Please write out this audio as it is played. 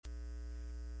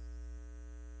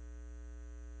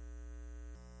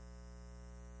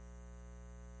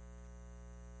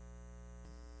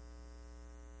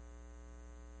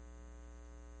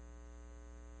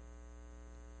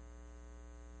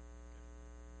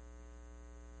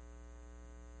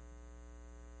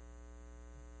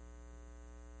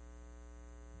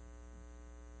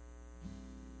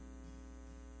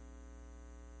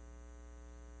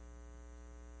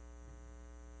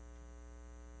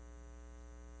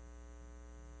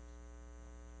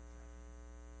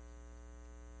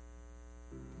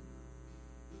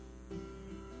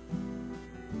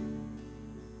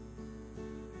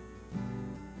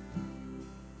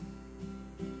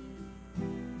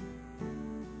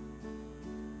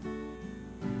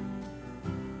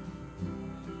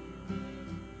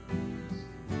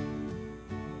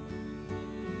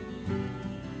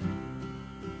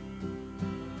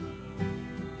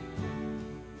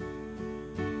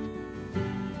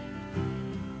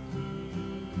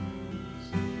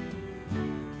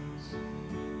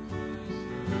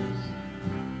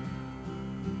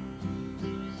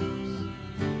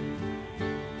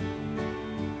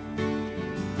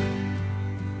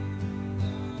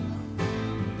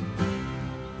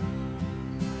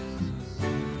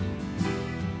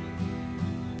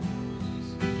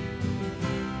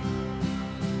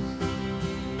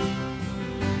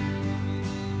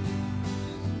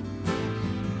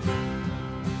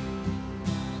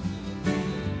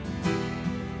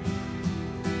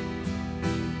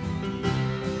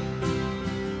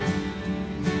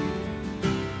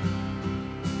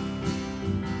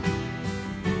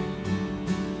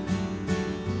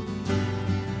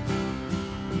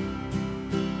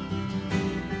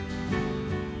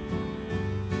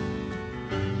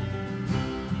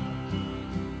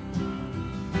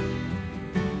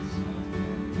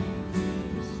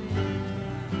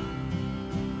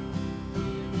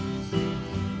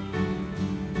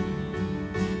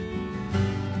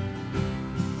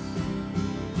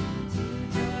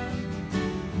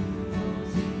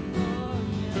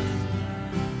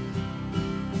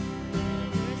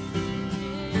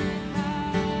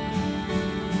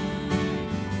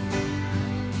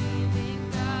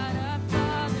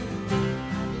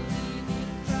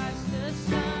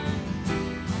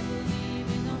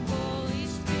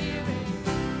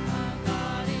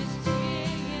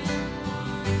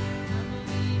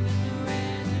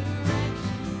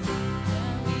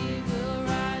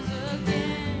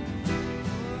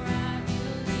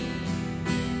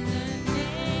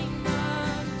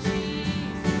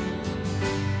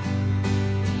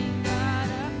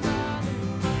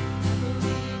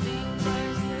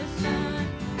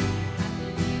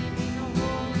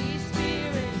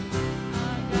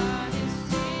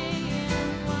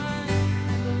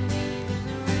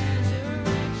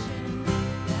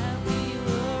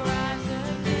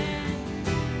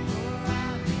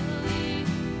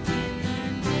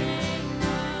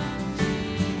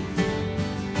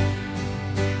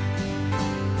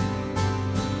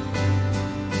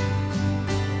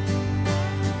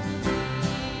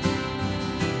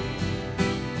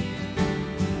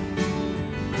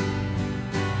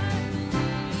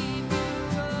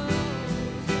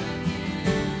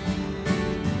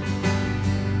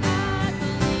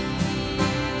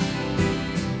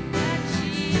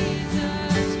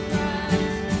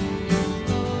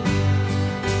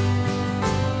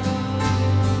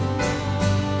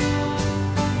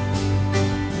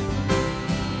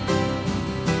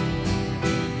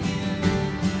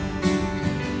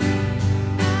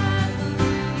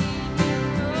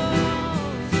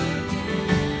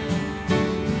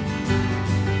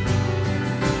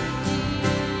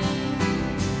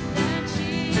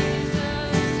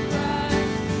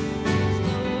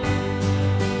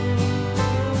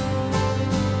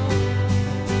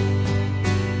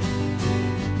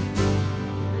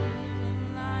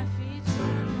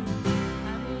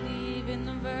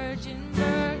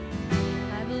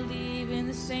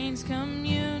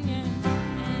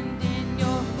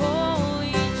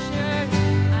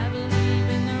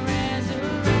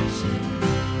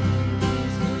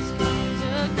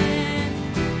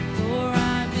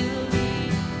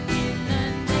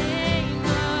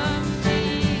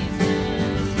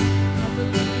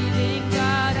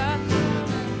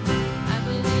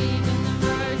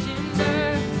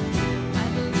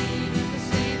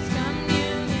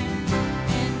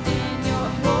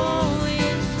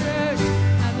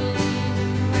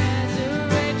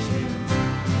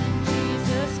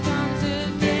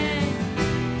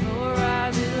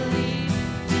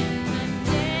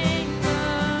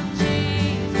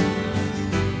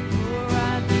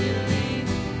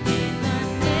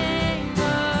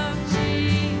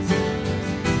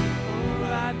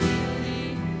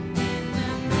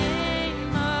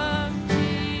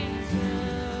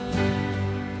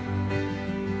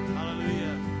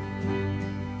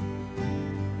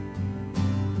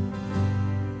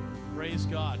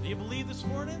you believe this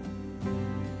morning?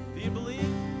 Do you believe?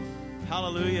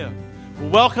 Hallelujah. Well,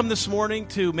 welcome this morning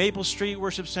to Maple Street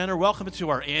Worship Center. Welcome to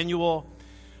our annual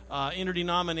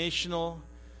interdenominational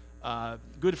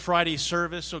Good Friday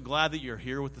service. So glad that you're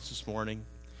here with us this morning.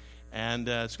 And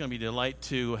it's going to be a delight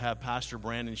to have Pastor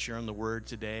Brandon sharing the word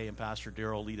today and Pastor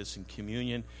Darrell lead us in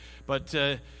communion. But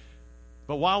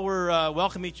while we're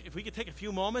welcoming, if we could take a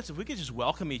few moments, if we could just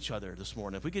welcome each other this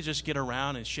morning, if we could just get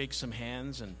around and shake some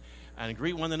hands and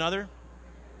greet one another.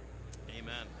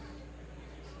 Amen.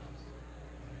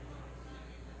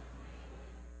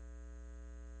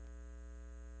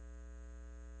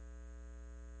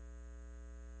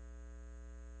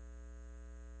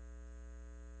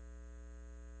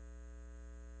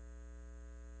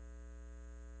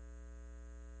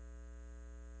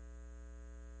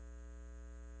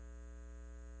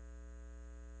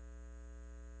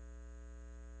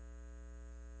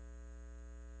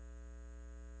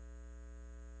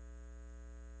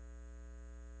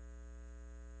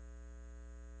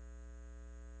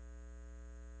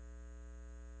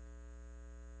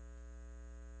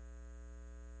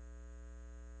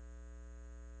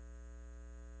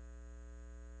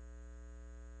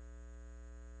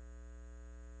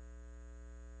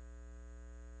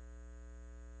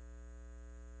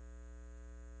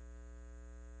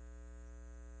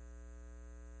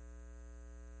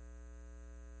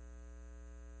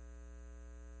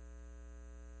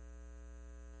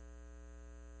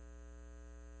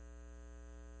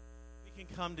 Can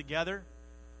come together,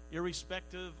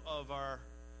 irrespective of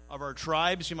our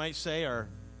tribes, you might say, our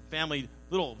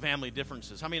little family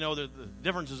differences. How many know that the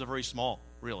differences are very small,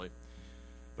 really?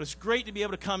 But it's great to be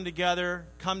able to come together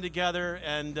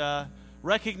and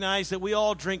recognize that we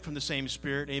all drink from the same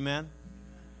Spirit. Amen.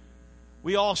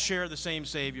 We all share the same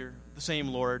Savior, the same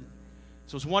Lord.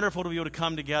 So it's wonderful to be able to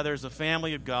come together as a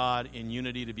family of God in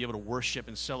unity to be able to worship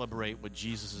and celebrate what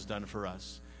Jesus has done for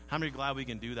us. How many are glad we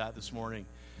can do that this morning?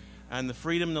 And the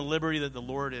freedom and the liberty that the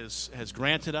Lord has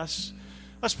granted us.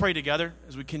 Let's pray together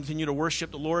as we continue to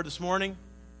worship the Lord this morning.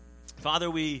 Father,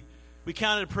 we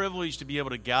count it a privilege to be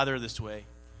able to gather this way.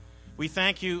 We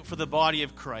thank you for the body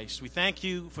of Christ. We thank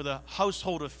you for the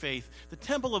household of faith, the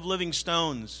temple of living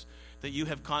stones that you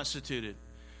have constituted.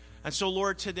 And so,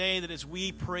 Lord, today that as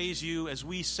we praise you, as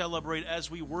we celebrate,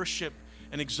 as we worship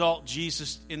and exalt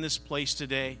Jesus in this place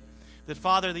today, that,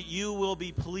 Father, that you will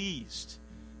be pleased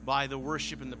by the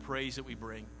worship and the praise that we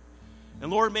bring.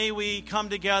 And Lord, may we come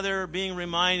together being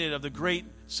reminded of the great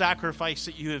sacrifice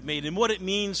that you have made and what it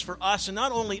means for us, and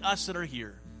not only us that are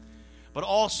here, but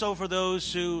also for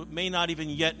those who may not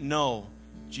even yet know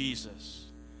Jesus.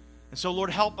 And so, Lord,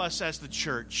 help us as the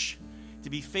church to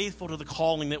be faithful to the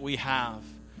calling that we have,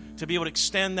 to be able to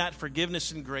extend that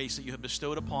forgiveness and grace that you have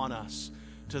bestowed upon us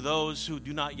to those who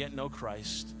do not yet know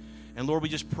Christ. And Lord, we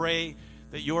just pray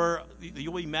that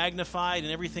you'll be magnified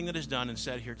in everything that is done and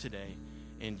said here today.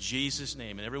 In Jesus'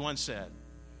 name. And everyone said,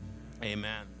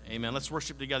 amen. Amen. Let's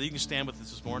worship together. You can stand with us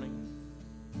this morning.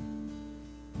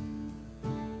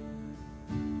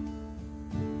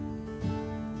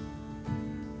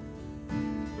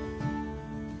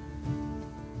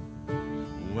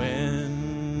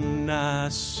 When I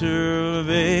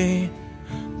survey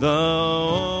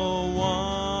the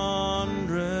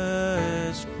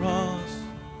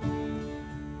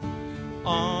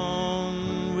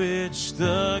on which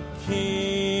the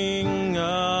King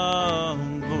of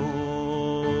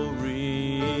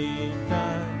glory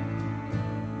died,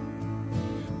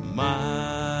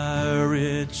 my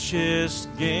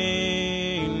richest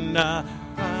gain I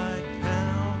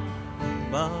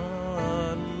count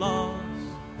but loss,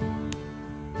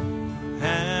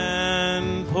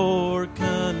 and pour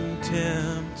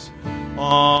contempt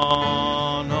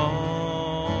on all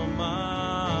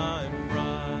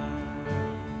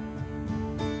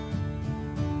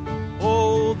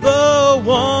the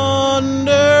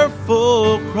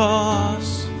wonderful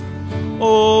cross,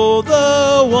 oh,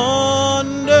 the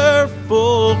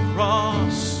wonderful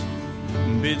cross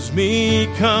bids me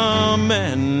come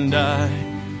and die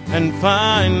and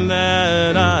find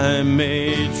that I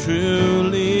may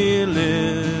truly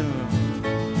live.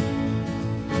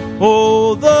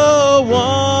 Oh, the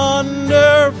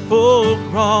wonderful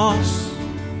cross,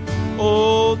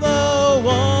 oh, the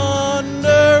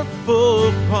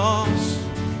wonderful cross.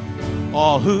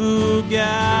 All who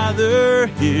gather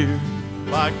here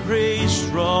by grace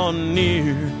draw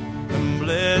near and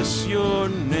bless your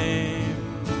name,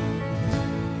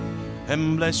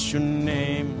 and bless your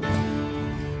name.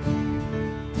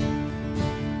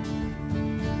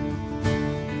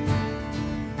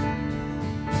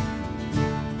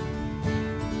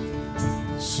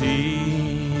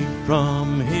 See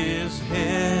from his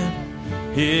head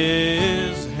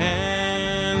His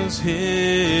hands,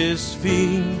 His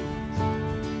feet,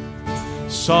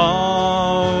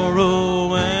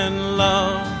 sorrow and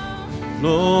love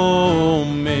flow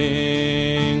mingle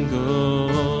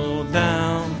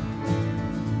down.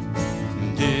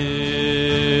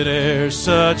 Did e'er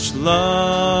such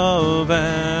love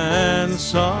and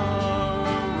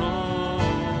sorrow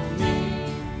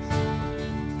meet,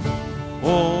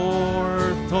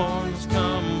 or thorns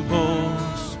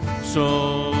compose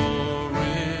so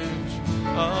rich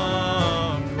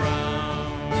a crown?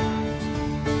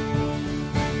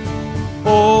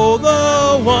 Oh,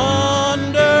 the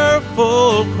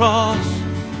wonderful cross,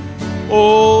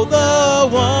 oh, the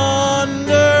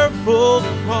wonderful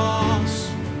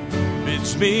cross,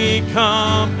 bids me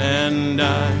come and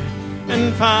die,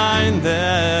 and find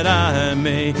that I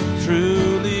may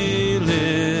truly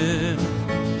live.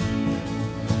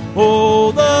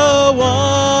 Oh, the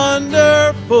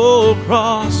wonderful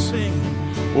crossing,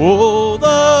 oh,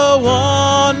 the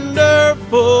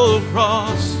wonderful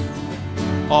cross.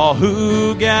 All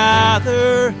who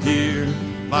gather here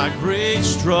by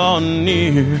grace draw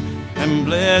near, and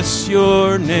bless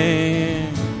your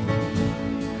name,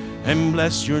 and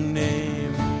bless your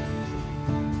name.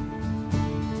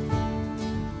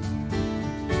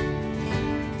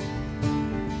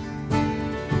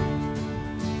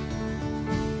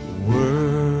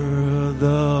 Were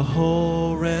the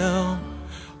whole realm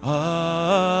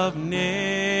of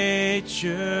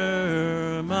nature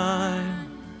mine,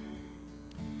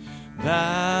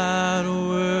 that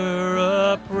were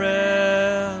a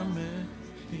remedy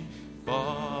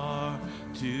far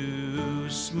too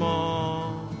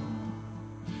small.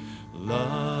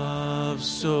 Love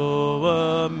so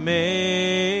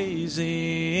amazing,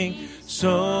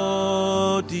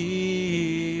 so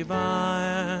divine,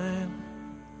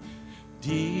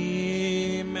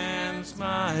 demands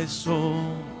my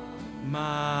soul,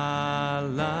 my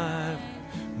life,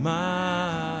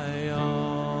 my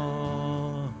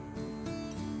all.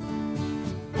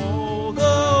 Oh,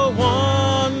 the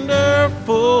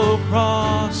wonderful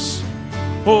cross,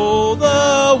 oh,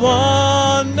 the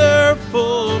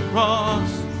wonderful cross,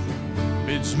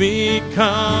 bids me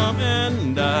come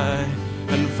and die,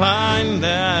 and find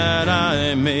that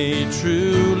I may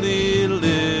truly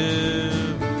live.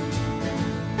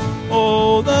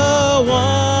 Oh, the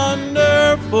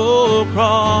wonderful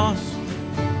cross,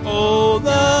 oh,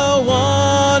 the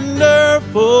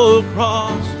wonderful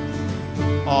cross.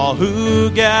 All who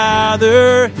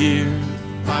gather here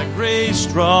by grace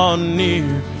draw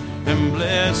near, and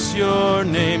bless your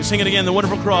name. Sing it again, the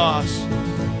wonderful cross.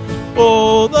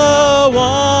 Oh, the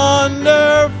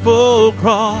wonderful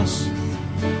cross,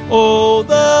 oh,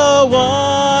 the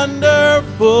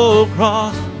wonderful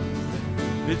cross,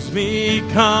 bids me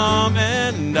come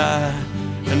and die,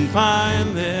 and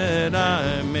find that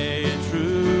I may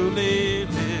truly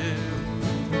live.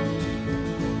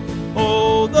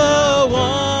 Oh, the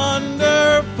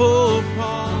wonderful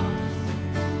cross,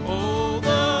 oh,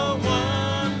 the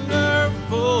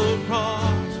wonderful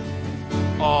cross.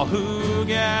 All who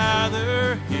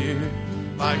gather here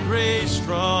by grace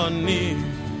draw near,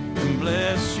 and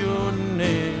bless your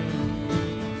name,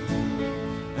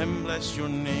 and bless your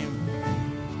name.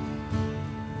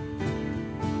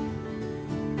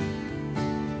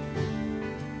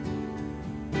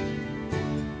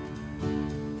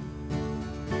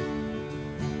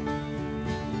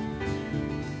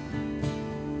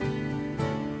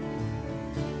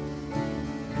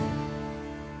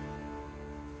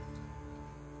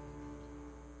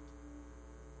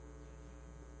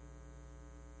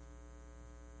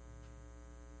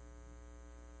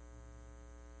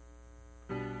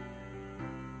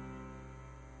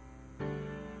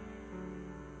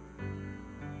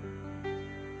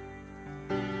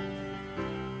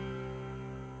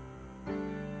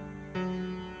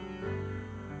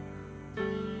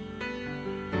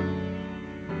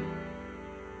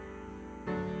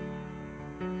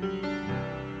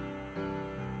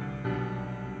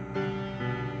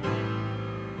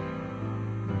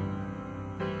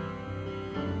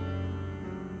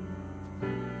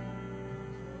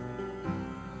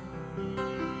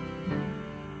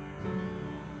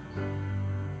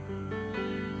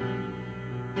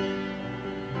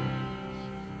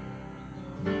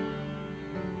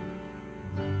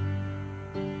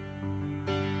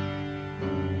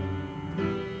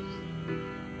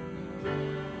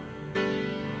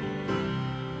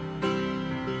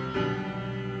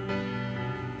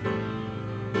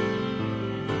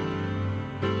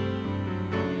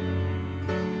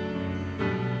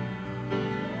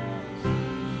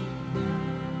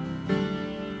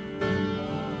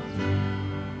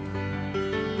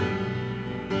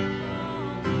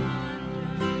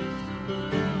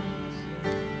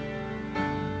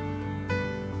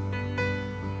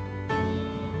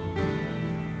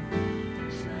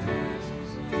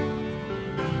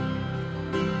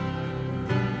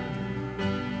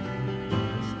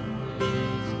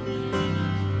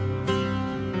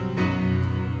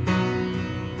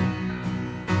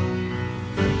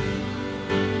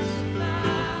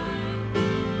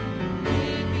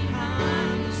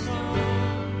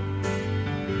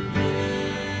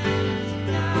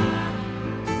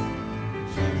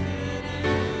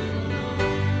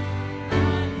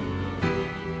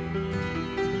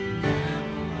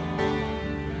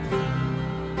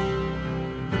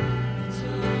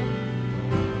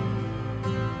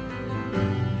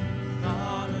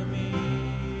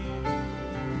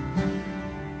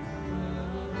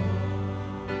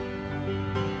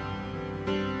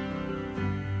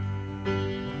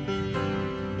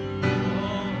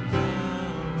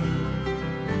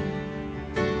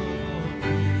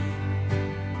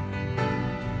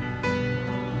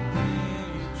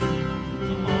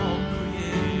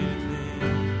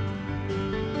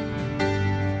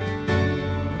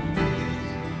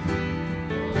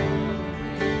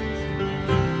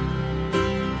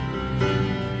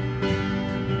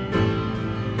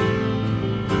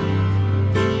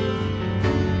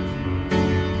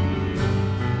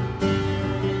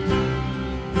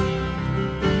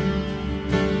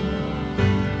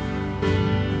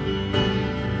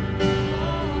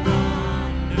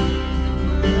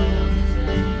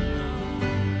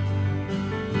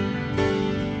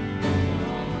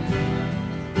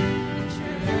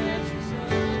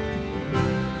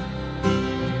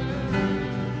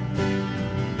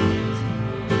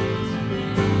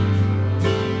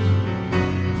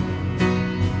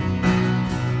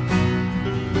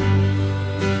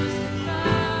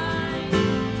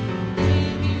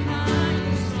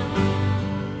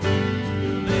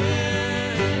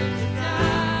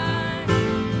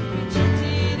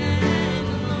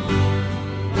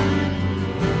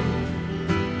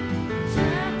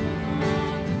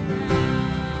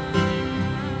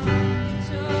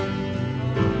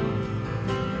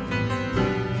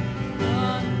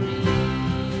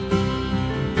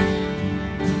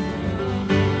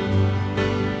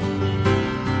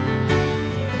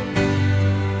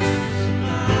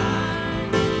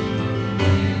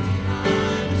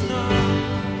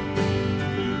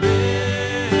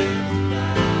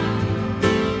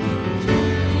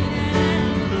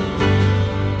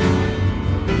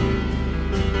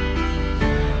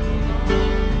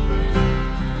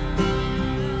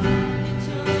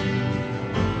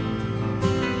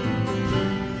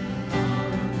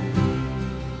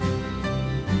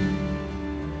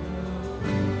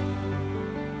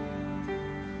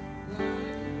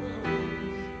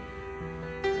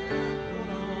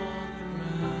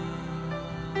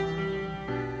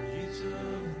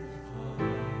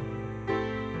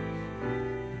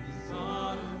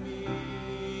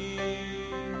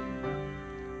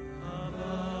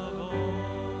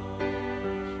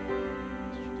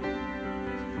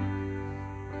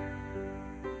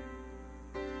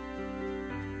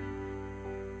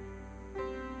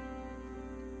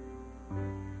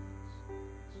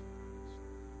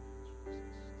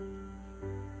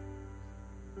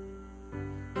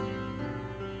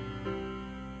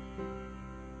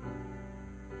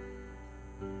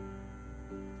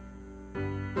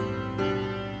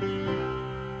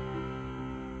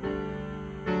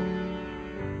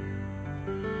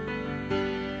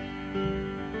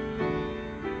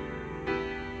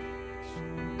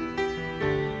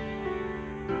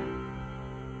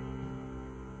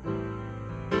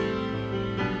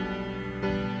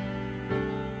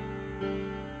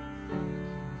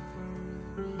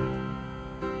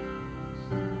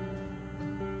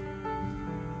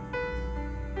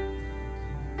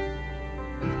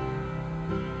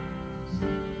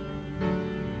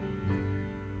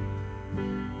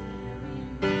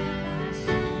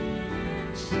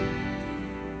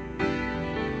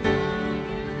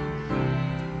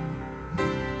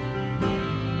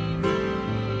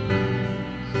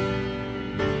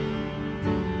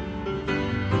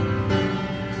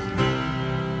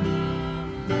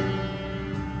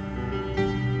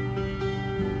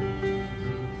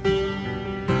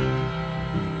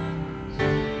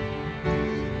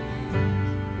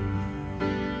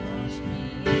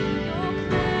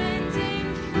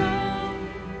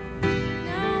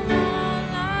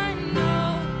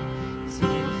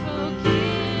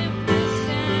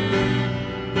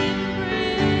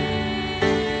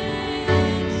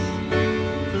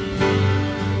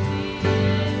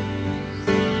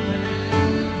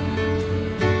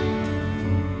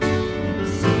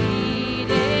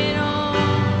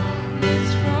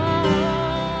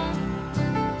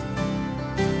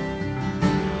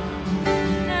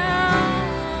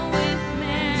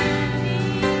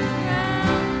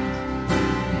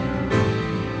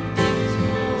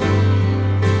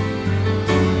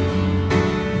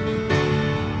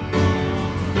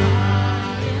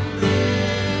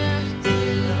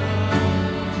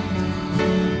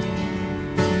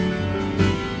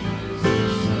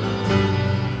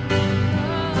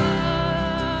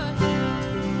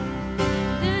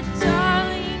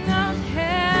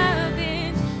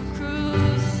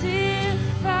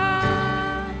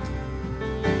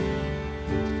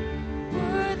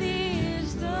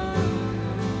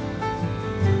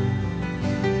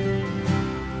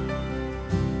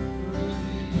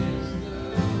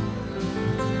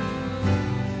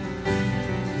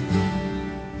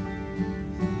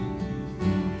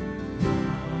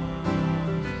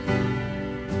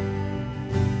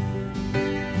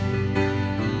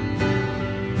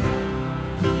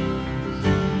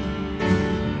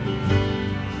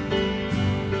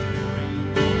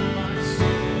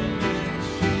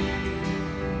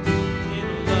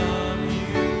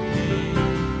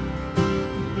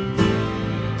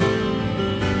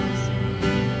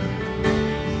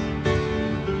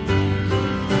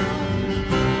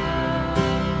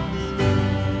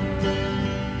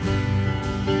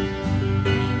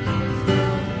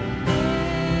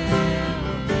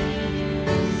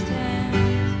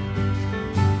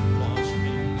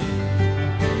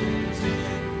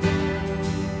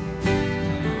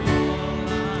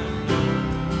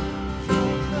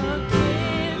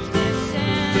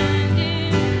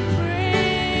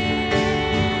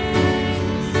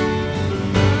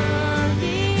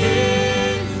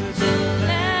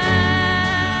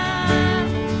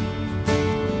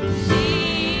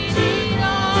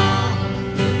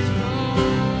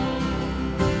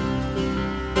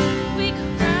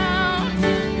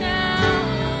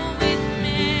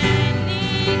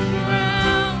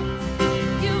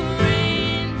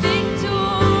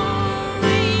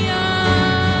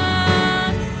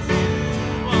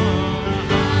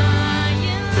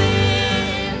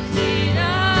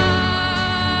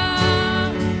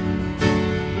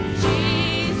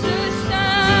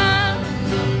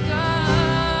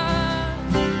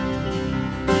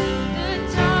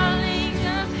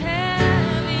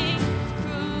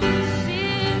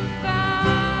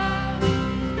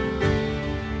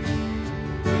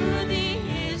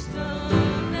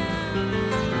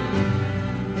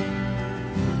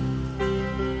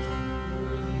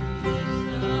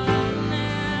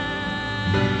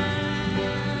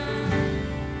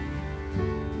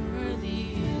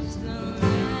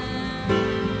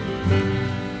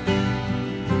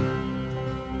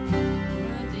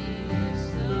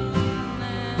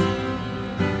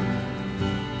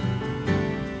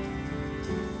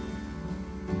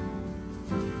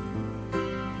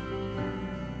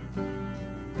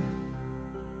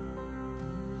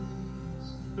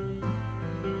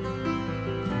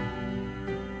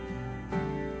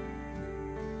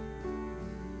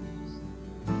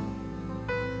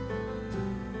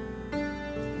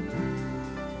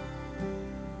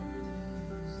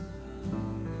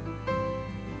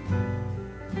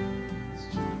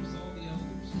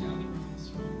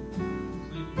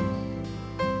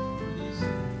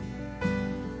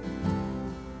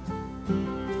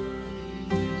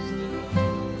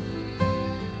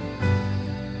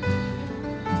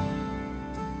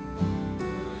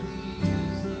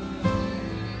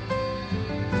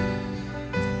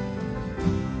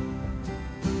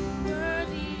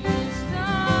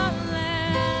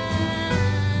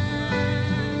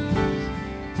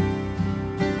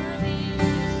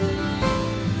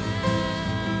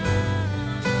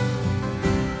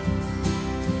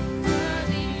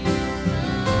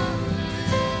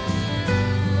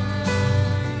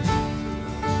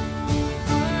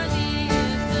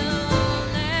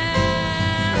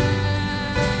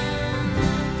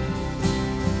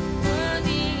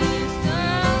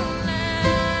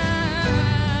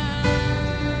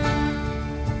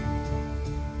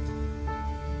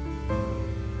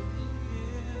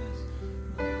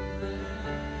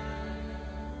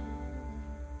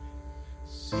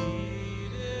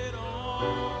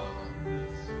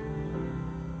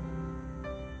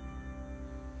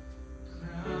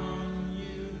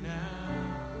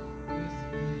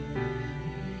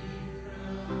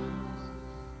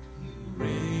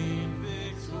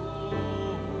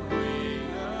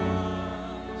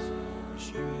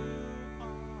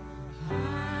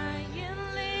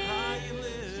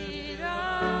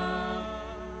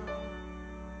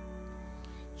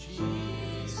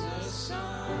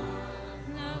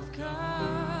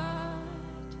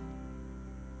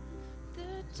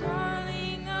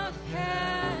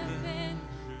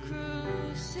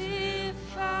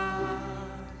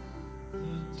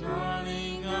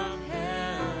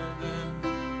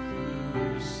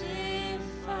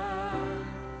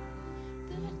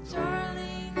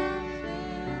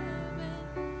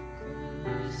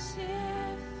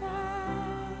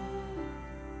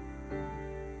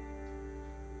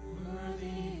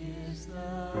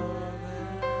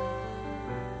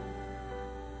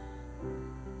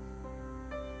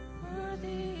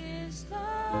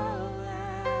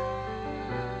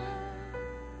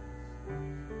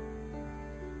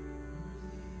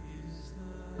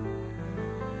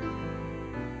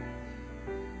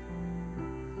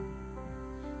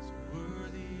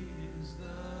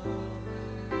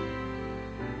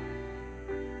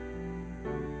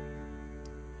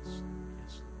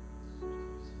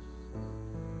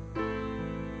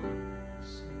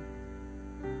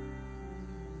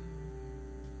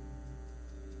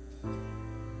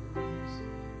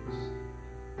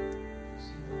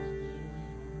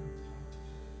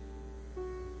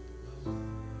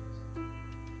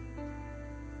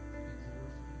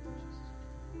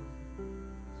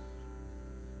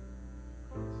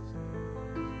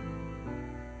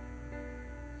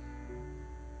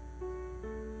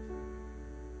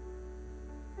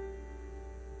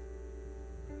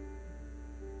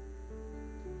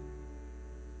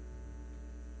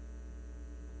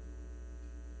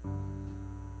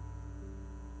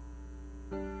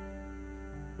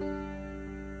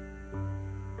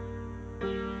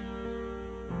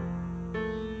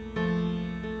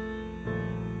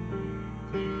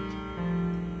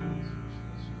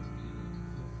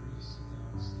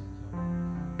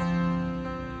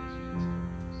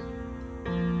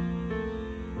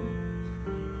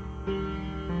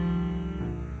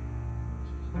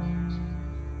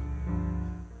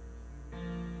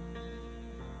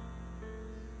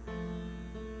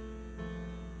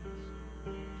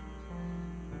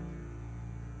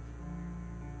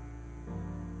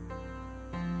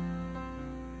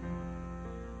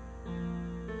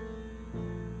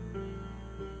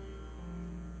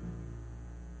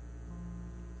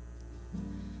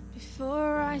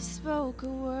 Before I spoke a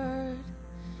word,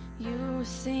 you were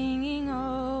singing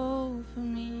over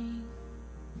me.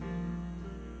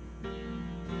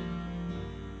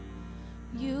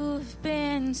 You've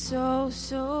been so,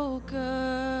 so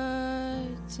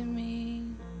good to me.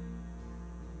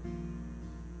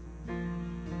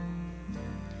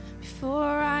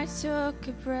 Before I took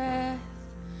a breath,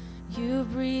 you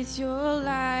breathed your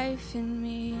life in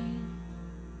me.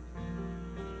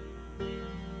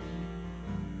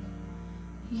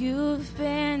 You've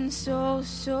been so,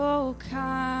 so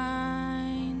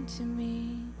kind to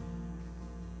me.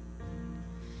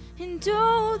 And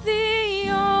oh,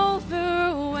 the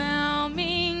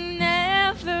overwhelming,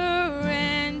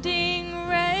 never-ending,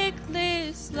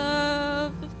 reckless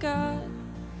love of God.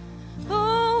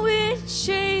 Oh, it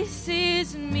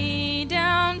chases me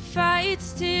down,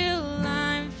 fights till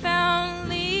I'm found,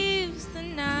 leaves the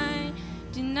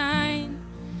 99.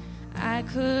 I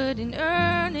couldn't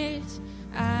earn it,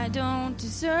 I don't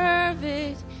deserve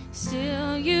it,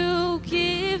 still you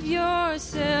give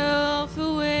yourself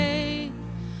away.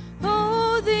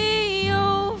 Oh, the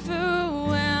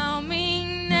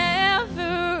overwhelming,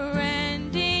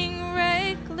 never-ending,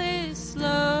 reckless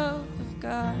love of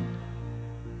God.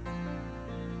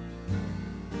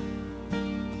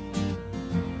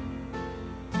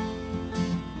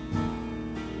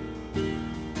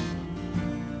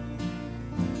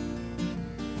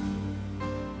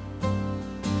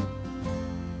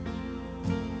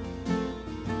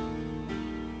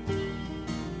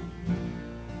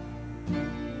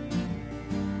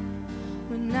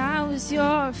 When I was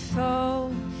your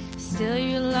foe, still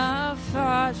your love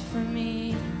fought for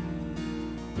me.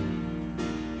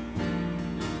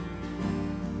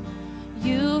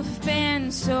 You've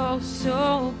been so,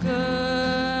 so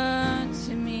good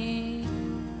to me.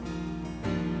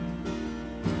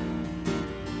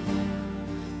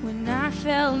 When I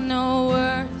felt no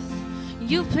worth,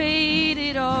 you paid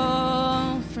it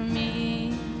all for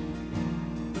me.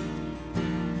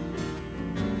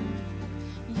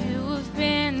 You've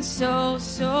been so,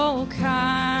 so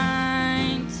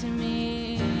kind to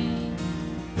me.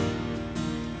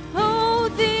 Oh,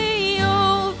 the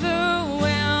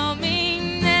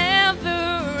overwhelming,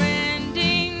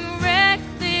 never-ending,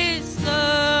 reckless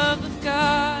love of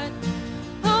God.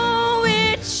 Oh,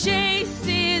 it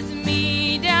chases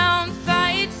me down,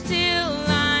 fights till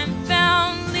I'm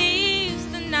found, leaves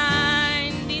the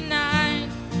 99.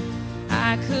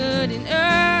 I couldn't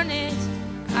earn it,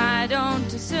 I don't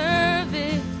deserve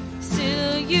it,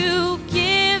 still you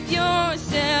give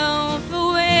yourself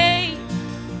away.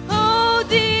 Oh,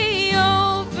 the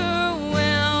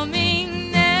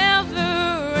overwhelming,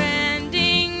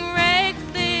 never-ending,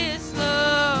 reckless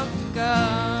love of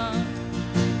God.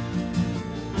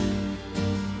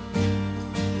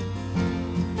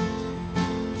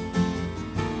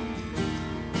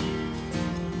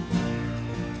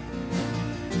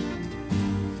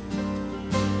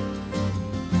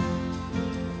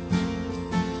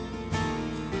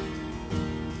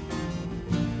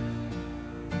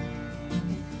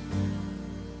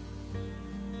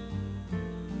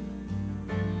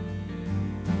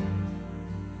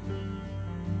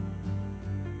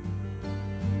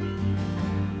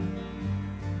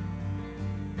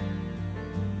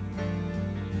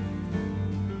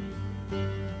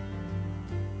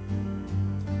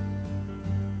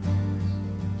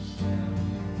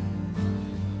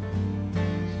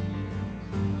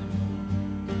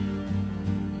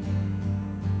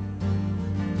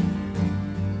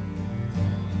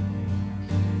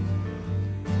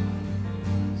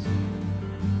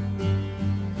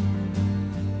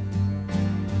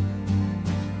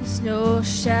 There's no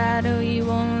shadow you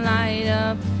won't light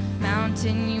up,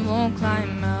 mountain you won't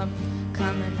climb up,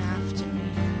 coming after me.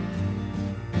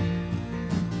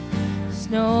 There's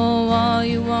no wall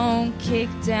you won't kick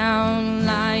down,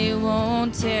 lie you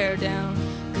won't tear down,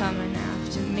 coming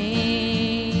after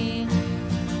me.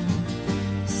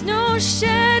 There's no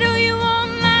shadow you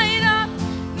won't light up,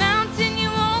 mountain you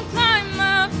won't climb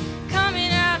up,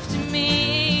 coming after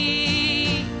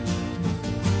me.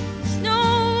 There's no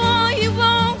wall you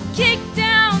won't kick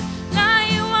down, lie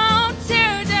you won't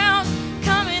tear down,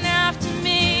 coming after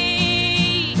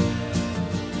me.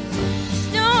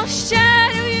 There's no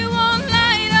shadow you won't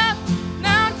light up,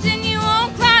 mountain you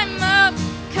won't climb up,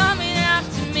 coming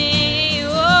after me.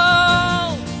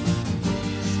 Oh,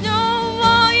 there's no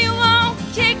wall you won't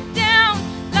kick down,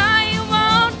 lie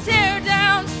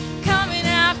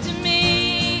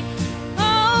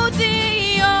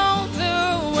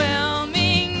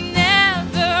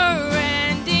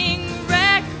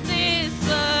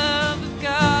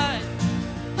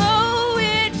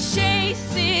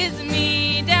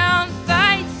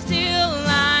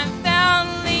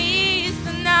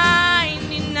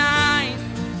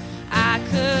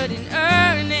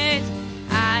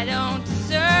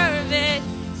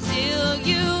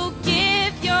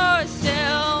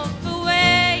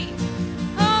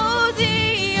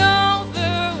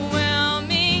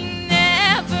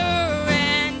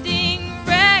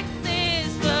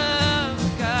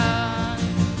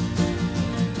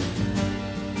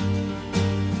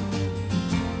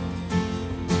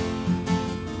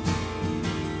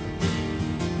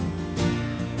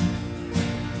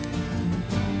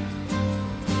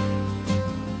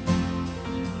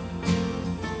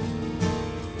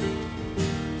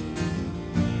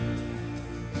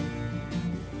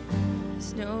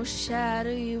no shadow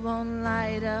you won't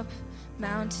light up,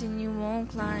 mountain you won't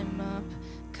climb up,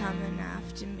 coming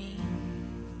after me.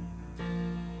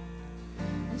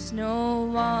 There's no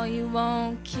wall you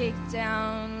won't kick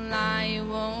down, lie you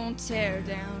won't tear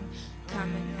down,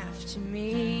 coming after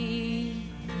me.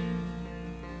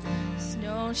 There's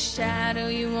no shadow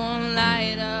you won't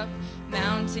light up,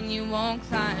 mountain you won't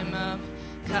climb up,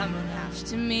 coming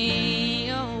after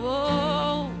me.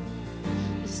 Oh,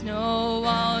 there's no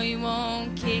wall you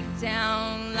won't kick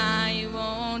down, lie you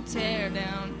won't tear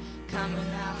down, coming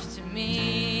after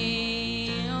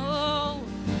me. Oh,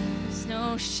 there's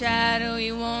no shadow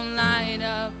you won't light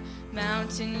up,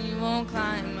 mountain you won't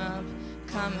climb up,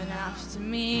 coming after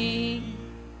me.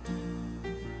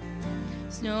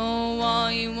 There's no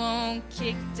wall you won't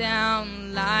kick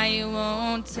down, lie you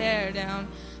won't tear down,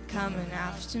 coming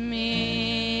after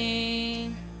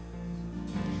me.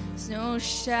 There's no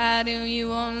shadow you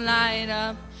won't light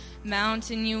up,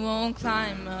 mountain you won't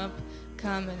climb up,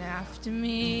 coming after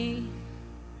me.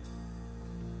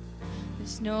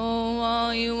 There's no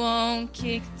wall you won't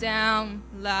kick down,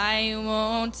 lie you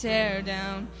won't tear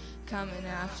down, coming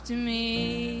after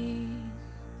me.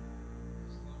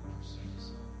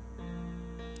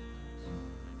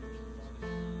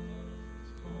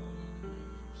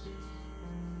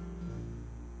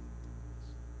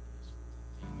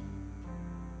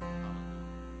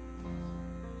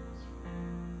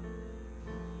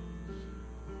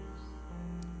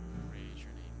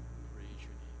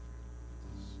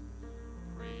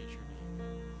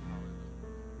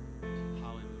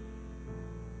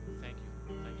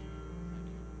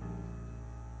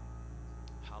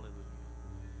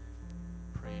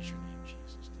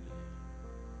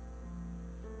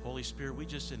 Holy Spirit, we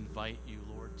just invite you,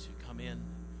 Lord, to come in.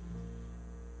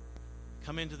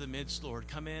 Come into the midst, Lord.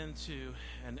 Come into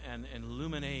and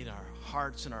illuminate our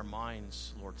hearts and our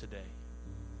minds, Lord, today.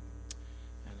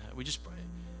 And we just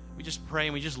pray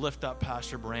and we just lift up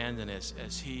Pastor Brandon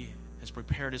as he has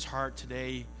prepared his heart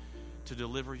today to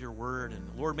deliver your word. And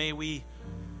Lord, may we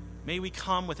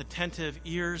come with attentive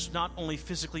ears, not only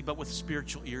physically but with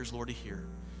spiritual ears, Lord, to hear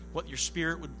what your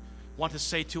Spirit would want to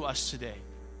say to us today.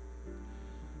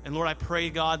 And Lord, I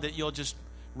pray, God, that you'll just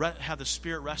have the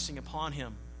Spirit resting upon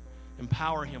him.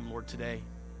 Empower him, Lord, today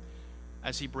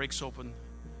as he breaks open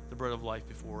the bread of life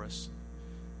before us.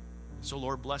 So,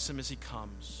 Lord, bless him as he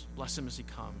comes. Bless him as he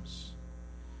comes.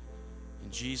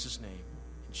 In Jesus' name.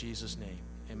 In Jesus' name.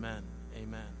 Amen.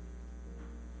 Amen.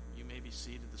 You may be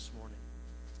seated this morning.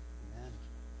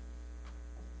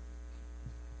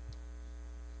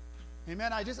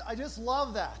 Amen. Amen. I just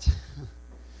love that.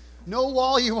 No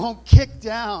wall you won't kick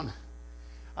down.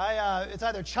 It's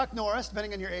either Chuck Norris,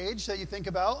 depending on your age that you think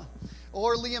about,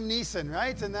 or Liam Neeson,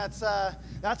 right? And that's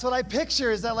what I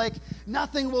picture, is that like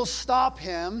nothing will stop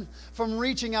him from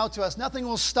reaching out to us. Nothing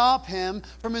will stop him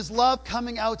from his love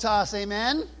coming out to us.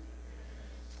 Amen?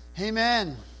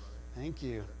 Amen. Thank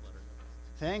you.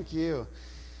 Thank you.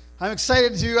 I'm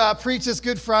excited to preach this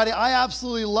Good Friday. I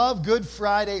absolutely love Good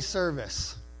Friday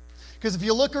service. Because if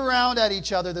you look around at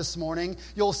each other this morning,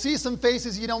 you'll see some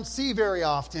faces you don't see very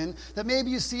often, that maybe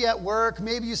you see at work,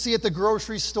 maybe you see at the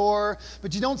grocery store,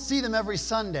 but you don't see them every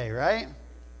Sunday, right?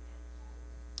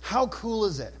 How cool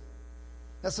is it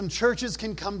that some churches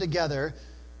can come together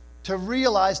to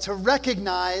realize, to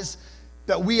recognize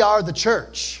that we are the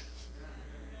church?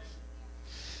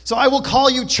 So I will call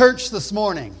you church this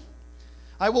morning.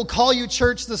 I will call you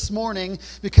church this morning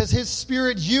because His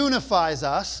Spirit unifies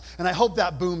us. And I hope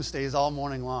that boom stays all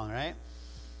morning long, right?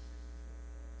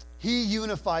 He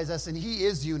unifies us and He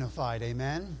is unified,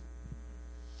 amen?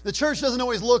 The church doesn't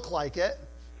always look like it,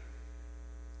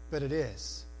 but it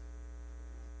is.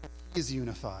 He is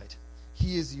unified.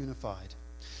 He is unified.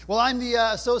 Well, I'm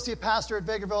the associate pastor at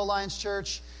Vegreville Alliance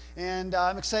Church, and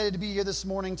I'm excited to be here this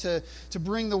morning to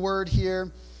bring the word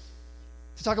here,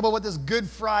 to talk about what this Good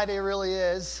Friday really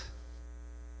is,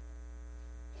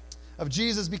 of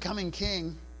Jesus becoming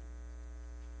king.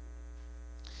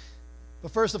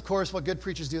 But first, of course, what good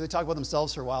preachers do, they talk about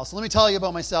themselves for a while. So let me tell you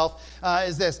about myself,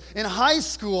 is this. In high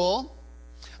school,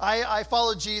 I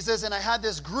followed Jesus, and I had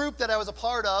this group that I was a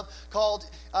part of called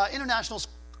International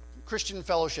Christian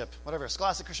Fellowship, whatever,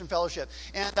 Scholastic Christian Fellowship.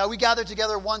 And we gathered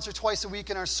together once or twice a week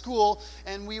in our school,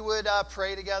 and we would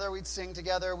pray together, we'd sing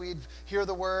together, we'd hear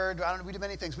the word. We did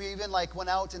many things. We even went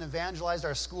out and evangelized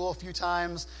our school a few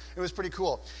times. It was pretty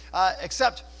cool.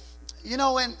 Except,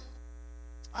 when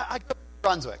I grew up in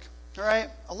Brunswick, all right?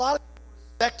 A lot of people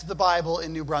respect the Bible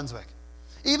in New Brunswick.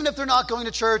 Even if they're not going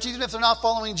to church, even if they're not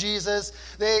following Jesus,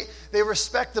 they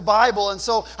respect the Bible. And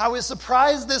so I was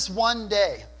surprised this one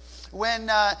day when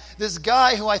this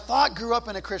guy who I thought grew up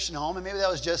in a Christian home, and maybe that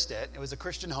was just it. It was a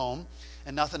Christian home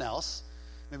and nothing else.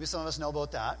 Maybe some of us know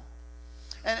about that.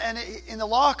 And in the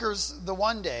lockers the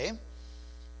one day,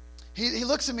 he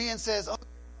looks at me and says, "Oh,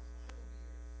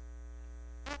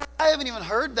 I haven't even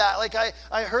heard that. Like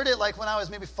I heard it like when I was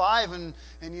maybe 5, and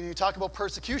you talk about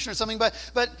persecution or something. But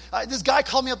this guy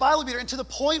called me a Bible beater, and to the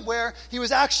point where he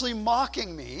was actually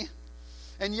mocking me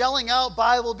and yelling out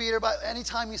Bible beater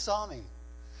anytime he saw me.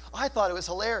 I thought it was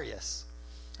hilarious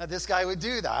that this guy would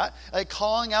do that, like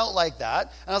calling out like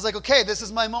that. And I was like, okay, this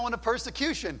is my moment of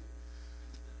persecution,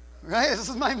 right? This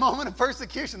is my moment of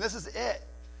persecution. This is it.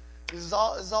 This is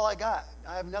all I got.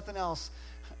 I have nothing else.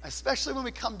 Especially when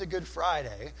we come to Good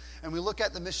Friday and we look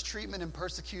at the mistreatment and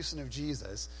persecution of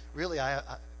Jesus, really, I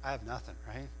have nothing,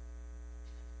 right?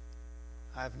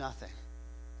 I have nothing.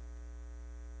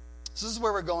 So this is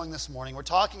where we're going this morning. We're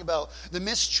talking about the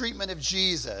mistreatment of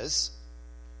Jesus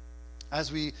as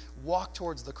we walk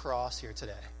towards the cross here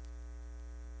today.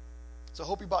 So I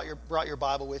hope you brought your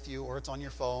Bible with you, or it's on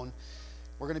your phone.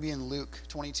 We're going to be in Luke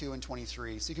 22 and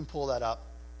 23, so you can pull that up.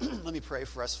 Let me pray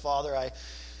for us. Father, I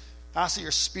ask that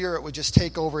your Spirit would just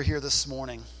take over here this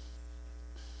morning.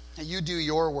 That you do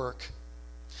your work.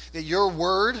 That your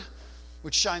word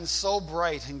would shine so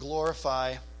bright and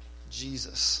glorify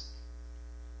Jesus.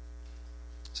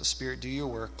 So Spirit, do your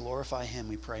work. Glorify him,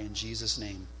 we pray in Jesus'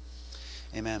 name.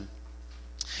 Amen.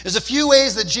 There's a few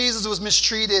ways that Jesus was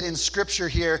mistreated in Scripture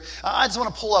here. I just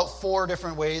want to pull out 4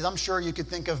 different ways. I'm sure you could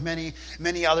think of many,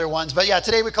 many other ones. But yeah,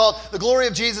 today we call it the glory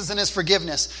of Jesus and his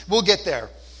forgiveness. We'll get there.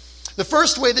 The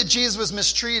first way that Jesus was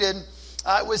mistreated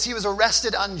was he was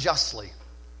arrested unjustly.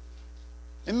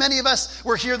 And many of us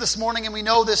were here this morning and we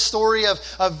know this story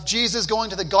of Jesus going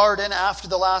to the garden after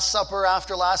the Last Supper,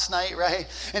 after last night, right?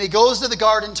 And he goes to the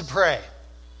garden to pray.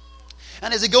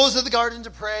 And as he goes to the garden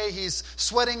to pray, he's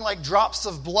sweating like drops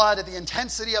of blood at the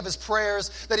intensity of his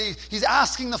prayers, that he's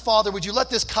asking the Father, would you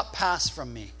let this cup pass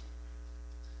from me?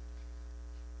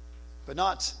 But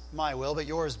not my will, but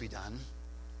yours be done.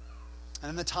 And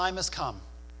then the time has come.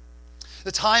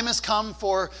 The time has come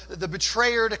for the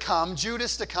betrayer to come,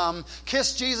 Judas to come,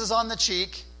 kiss Jesus on the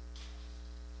cheek,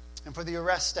 and for the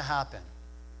arrest to happen.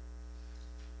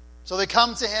 So they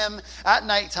come to him at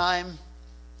nighttime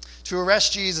to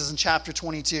arrest Jesus in chapter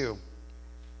 22.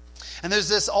 And there's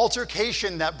this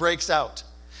altercation that breaks out.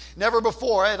 Never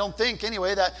before, I don't think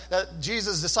anyway, that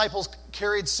Jesus' disciples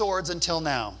carried swords until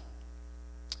now.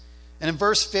 And in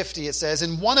verse 50 it says,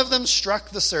 and one of them struck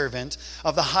the servant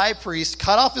of the high priest,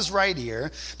 cut off his right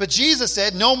ear. But Jesus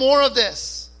said, no more of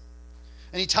this.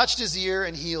 And he touched his ear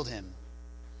and healed him.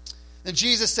 Then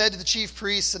Jesus said to the chief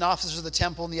priests and officers of the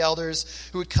temple and the elders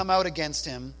who had come out against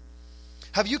him,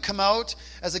 have you come out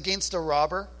as against a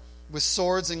robber with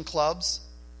swords and clubs?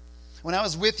 When I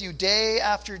was with you day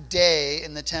after day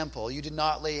in the temple, you did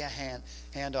not lay a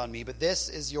hand on me, but this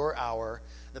is your hour,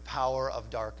 the power of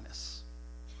darkness.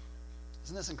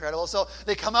 Isn't this incredible? So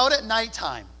they come out at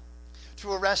nighttime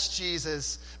to arrest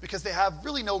Jesus because they have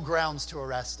really no grounds to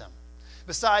arrest him.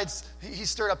 Besides, he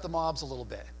stirred up the mobs a little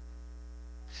bit.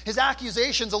 His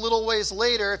accusations a little ways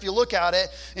later, if you look at it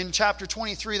in chapter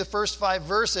 23, the first 5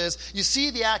 verses, you see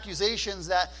the accusations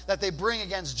that they bring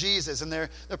against Jesus, and they're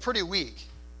pretty weak.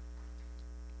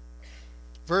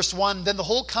 Verse 1, then the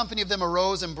whole company of them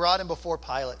arose and brought him before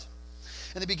Pilate.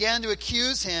 And they began to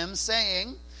accuse him,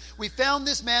 saying, we found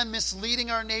this man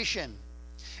misleading our nation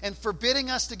and forbidding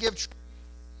us to give tribute,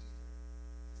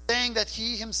 saying that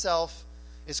he himself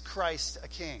is Christ, a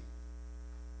king.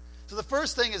 So the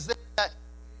first thing is that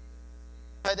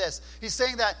by this, he's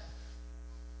saying that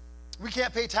we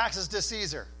can't pay taxes to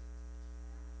Caesar.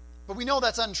 But we know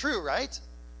that's untrue, right?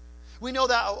 We know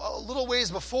that a little ways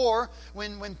before,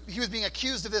 when he was being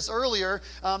accused of this earlier,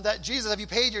 that Jesus, have you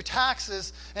paid your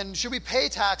taxes? And should we pay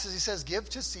taxes? He says, give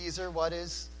to Caesar what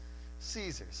is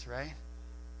Caesar's, right?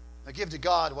 Now give to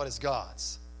God what is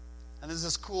God's. And there's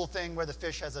this cool thing where the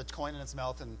fish has a coin in its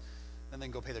mouth and then they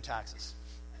can go pay their taxes.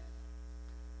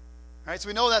 All right, so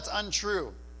we know that's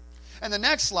untrue. And the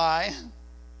next lie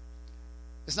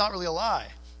is not really a lie.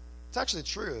 It's actually the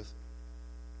truth.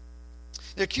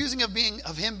 They're accusing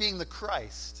of him being the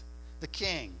Christ, the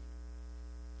king.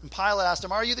 And Pilate asked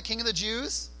him, are you the king of the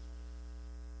Jews?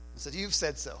 He said, you've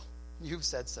said so. You've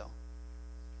said so.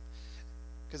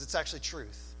 Because it's actually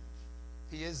truth.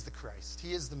 He is the Christ.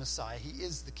 He is the Messiah. He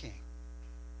is the king.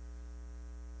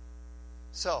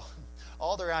 So,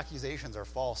 all their accusations are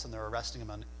false and they're arresting him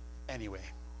anyway.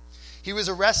 He was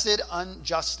arrested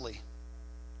unjustly.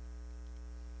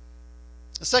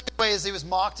 The second way is he was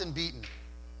mocked and beaten.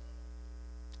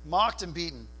 Mocked and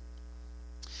beaten.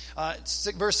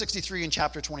 Verse 63 in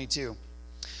chapter 22.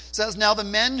 It says, "Now the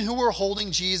men who were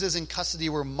holding Jesus in custody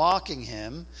were mocking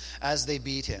him as they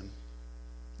beat him.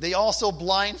 They also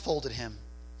blindfolded him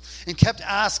and kept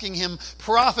asking him,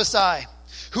 'Prophesy,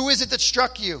 who is it that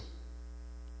struck you?'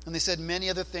 And they said many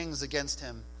other things against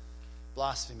him,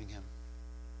 blaspheming him."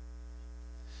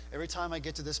 Every time I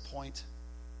get to this point,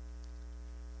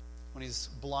 when he's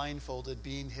blindfolded,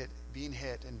 being hit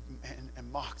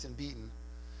and mocked and beaten,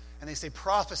 and they say,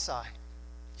 "Prophesy,"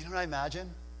 you know what I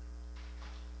imagine?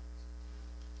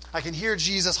 I can hear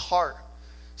Jesus' heart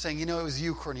saying, "You know, it was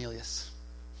you, Cornelius.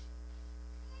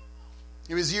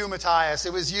 It was you, Matthias.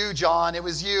 It was you, John. It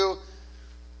was you."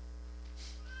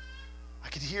 I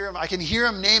can hear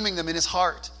him naming them in his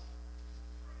heart.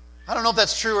 I don't know if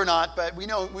that's true or not, but we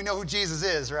know who Jesus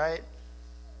is, right?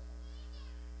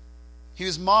 He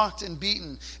was mocked and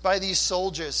beaten by these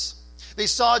soldiers. They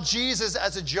saw Jesus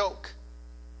as a joke.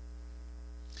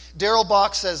 Darrell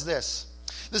Bock says this: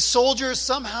 "The soldiers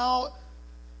somehow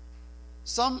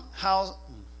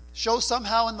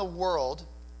in the world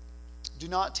do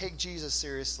not take Jesus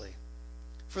seriously.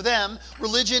 For them,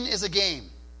 religion is a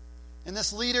game, and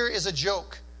this leader is a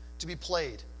joke to be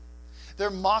played. Their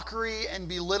mockery and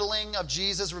belittling of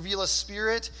Jesus reveal a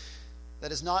spirit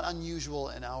that is not unusual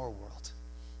in our world."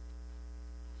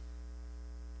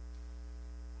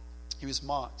 He was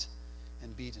mocked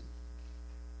and beaten.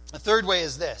 A third way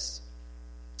is this: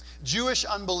 Jewish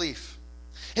unbelief.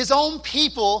 His own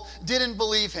people didn't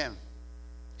believe him.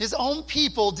 His own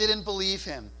people didn't believe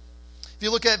him. If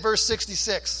you look at verse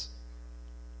 66.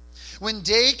 "When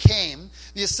day came,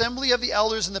 the assembly of the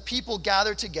elders and the people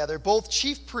gathered together, both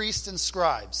chief priests and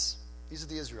scribes." These are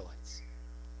the Israelites.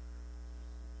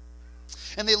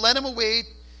 "And they led him away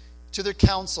to their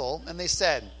council, and they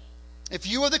said, 'If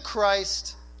you are the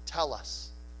Christ, tell us.'"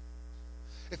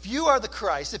 If you are the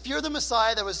Christ, if you're the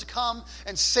Messiah that was to come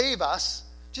and save us,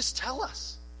 just tell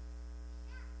us.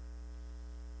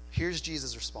 Here's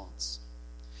Jesus' response.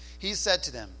 He said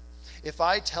to them, "If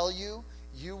I tell you,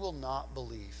 you will not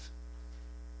believe.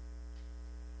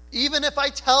 Even if I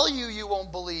tell you, you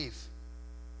won't believe.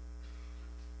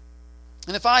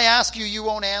 And if I ask you, you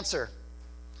won't answer.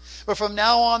 But from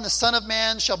now on, the Son of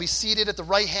Man shall be seated at the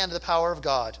right hand of the power of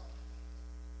God."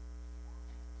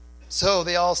 So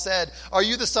they all said, "Are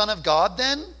you the Son of God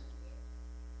then?"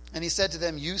 And he said to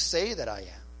them, "You say that I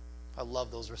am." I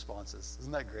love those responses.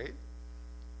 Isn't that great?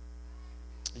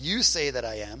 "You say that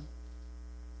I am."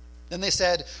 Then they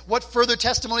said, "What further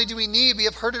testimony do we need? We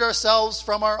have heard it ourselves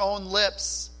from our own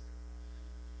lips."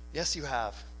 Yes, you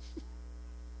have.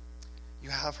 You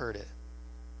have heard it.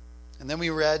 And then we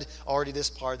read already this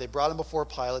part. They brought him before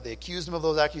Pilate. They accused him of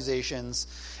those accusations.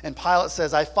 And Pilate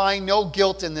says, "I find no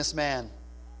guilt in this man."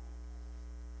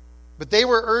 But they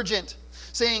were urgent,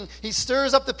 saying, "He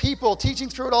stirs up the people, teaching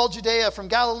throughout all Judea, from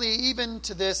Galilee even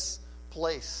to this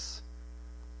place."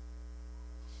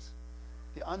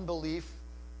 The unbelief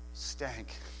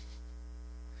stank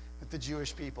with the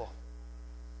Jewish people.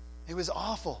 It was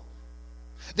awful.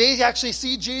 They actually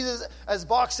see Jesus, as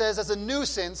Bach says, as a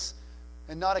nuisance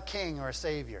and not a king or a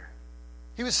savior.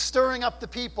 He was stirring up the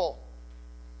people.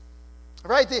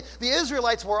 Right? The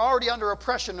Israelites were already under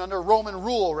oppression, under Roman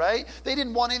rule, right? They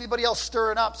didn't want anybody else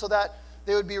stirring up so that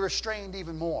they would be restrained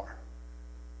even more.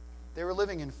 They were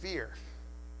living in fear.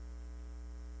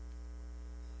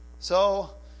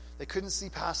 So they couldn't see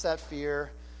past that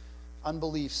fear.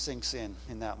 Unbelief sinks in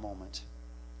that moment.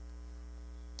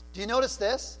 Do you notice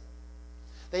this?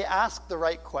 They ask the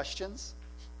right questions.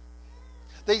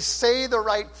 They say the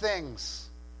right things.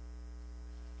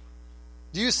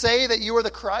 Do you say that you are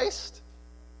the Christ?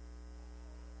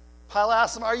 Pilate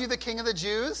asks him, "Are you the king of the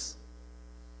Jews?"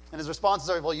 And his responses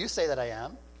are, "Well, you say that I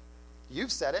am.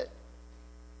 You've said it."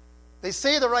 They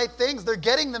say the right things. They're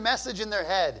getting the message in their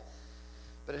head,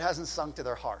 but it hasn't sunk to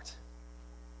their heart.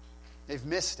 They've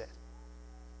missed it.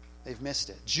 They've missed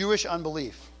it. Jewish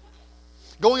unbelief.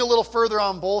 Going a little further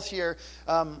on both here,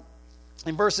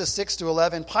 in verses 6 to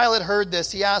 11, Pilate heard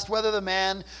this. He asked whether the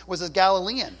man was a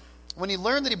Galilean. When he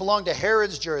learned that he belonged to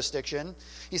Herod's jurisdiction,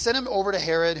 he sent him over to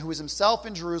Herod, who was himself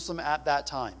in Jerusalem at that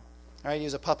time. All right, he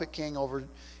was a puppet king over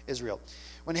Israel.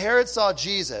 When Herod saw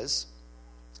Jesus,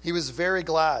 he was very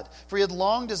glad, for he had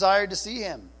long desired to see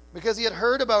him, because he had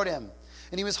heard about him,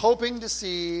 and he was hoping to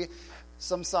see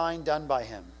some sign done by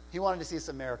him. He wanted to see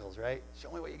some miracles, right?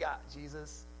 Show me what you got,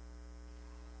 Jesus.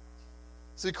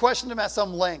 So he questioned him at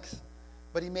some length,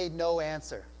 but he made no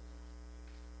answer.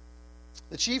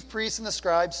 The chief priests and the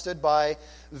scribes stood by,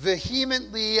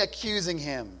 vehemently accusing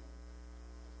him.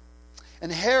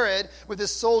 And Herod, with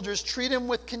his soldiers, treated him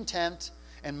with contempt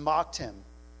and mocked him.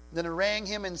 Then arraying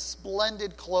him in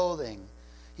splendid clothing,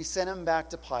 he sent him back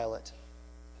to Pilate.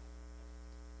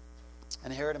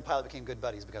 And Herod and Pilate became good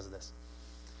buddies because of this.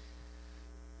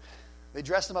 They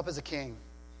dressed him up as a king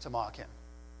to mock him.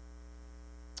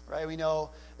 Right? We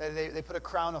know that they put a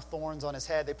crown of thorns on his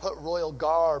head. They put royal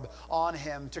garb on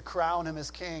him to crown him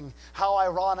as king. How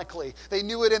ironically. They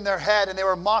knew it in their head and they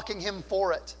were mocking him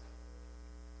for it.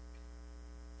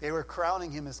 They were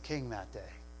crowning him as king that day.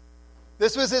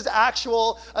 This was his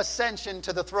actual ascension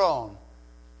to the throne.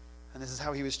 And this is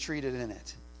how he was treated in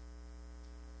it.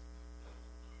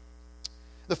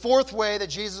 The fourth way that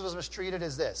Jesus was mistreated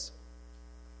is this.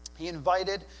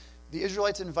 The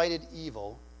Israelites invited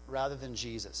evil rather than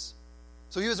Jesus.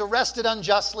 So he was arrested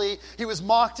unjustly. He was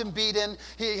mocked and beaten.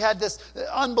 He had this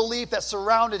unbelief that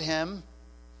surrounded him.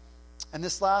 And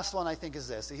this last one, I think, is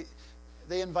this.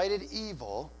 They invited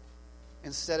evil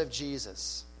instead of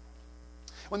Jesus.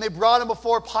 When they brought him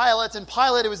before Pilate, and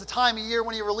Pilate, it was the time of year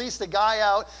when he released a guy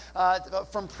out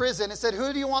from prison and said,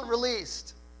 who do you want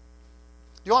released?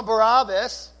 Do you want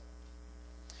Barabbas?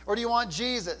 Or do you want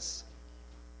Jesus?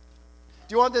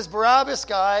 Do you want this Barabbas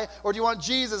guy, or do you want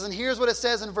Jesus? And here's what it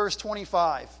says in verse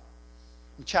 25,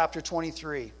 in chapter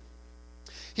 23.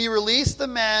 He released the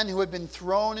man who had been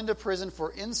thrown into prison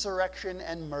for insurrection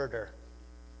and murder.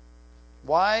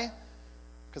 Why?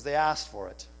 Because they asked for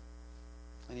it.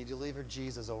 And he delivered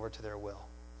Jesus over to their will.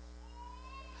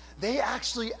 They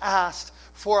actually asked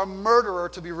for a murderer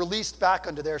to be released back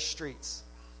onto their streets.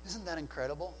 Isn't that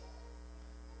incredible?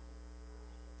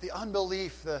 The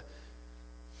unbelief, the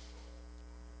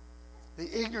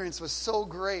ignorance was so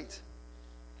great.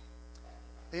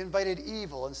 They invited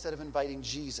evil instead of inviting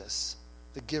Jesus,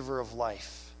 the giver of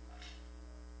life.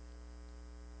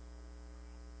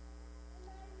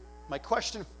 My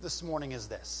question this morning is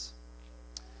this.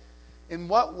 In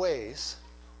what ways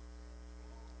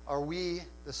are we,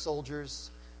 the soldiers,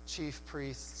 chief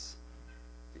priests,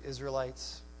 the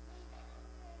Israelites?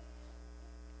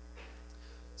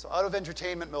 So out of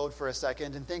entertainment mode for a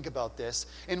second and think about this.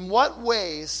 In what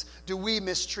ways do we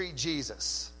mistreat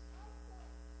Jesus?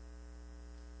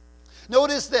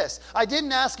 Notice this. I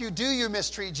didn't ask you, do you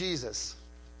mistreat Jesus?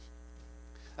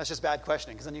 That's just bad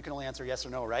questioning, because then you can only answer yes or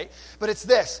no, right? But it's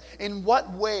this. In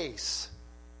what ways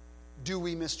do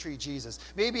we mistreat Jesus?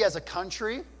 Maybe as a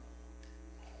country,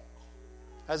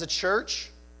 as a church,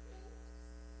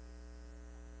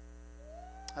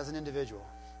 as an individual.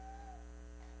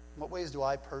 In what ways do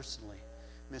I personally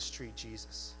mistreat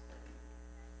Jesus?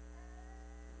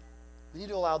 We need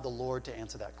to allow the Lord to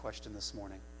answer that question this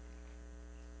morning.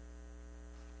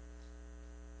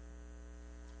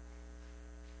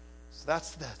 So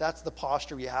that's the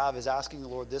posture we have, is asking the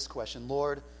Lord this question.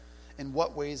 Lord, in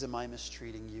what ways am I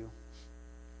mistreating you?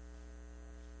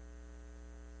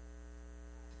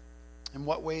 In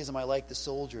what ways am I like the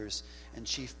soldiers and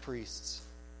chief priests?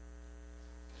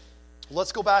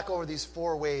 Let's go back over these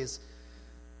 4 ways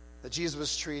that Jesus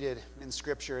was treated in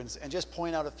Scripture and just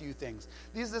point out a few things.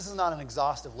 This is not an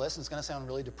exhaustive list, and it's going to sound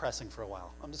really depressing for a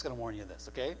while. I'm just going to warn you of this,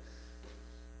 okay?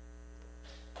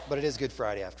 But it is Good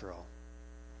Friday after all.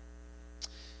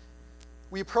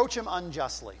 We approach him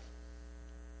unjustly.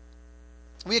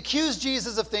 We accuse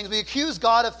Jesus of things. We accuse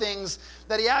God of things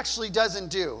that he actually doesn't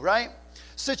do, right?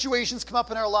 Situations come up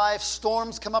in our life.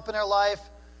 Storms come up in our life.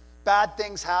 Bad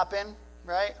things happen,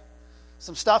 right?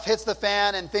 Some stuff hits the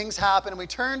fan and things happen, and we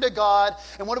turn to God,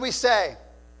 and what do we say?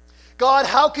 God,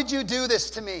 how could you do this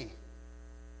to me?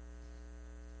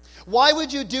 Why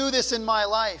would you do this in my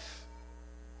life?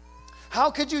 How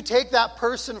could you take that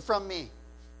person from me?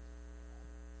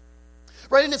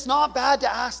 Right, and it's not bad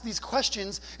to ask these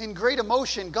questions in great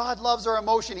emotion. God loves our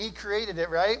emotion. He created it,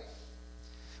 right?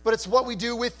 But it's what we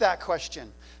do with that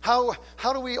question. How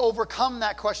do we overcome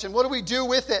that question? What do we do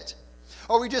with it?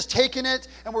 Are we just taking it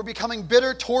and we're becoming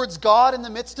bitter towards God in the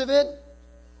midst of it?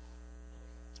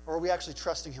 Or are we actually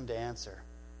trusting him to answer?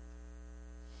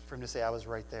 For him to say, I was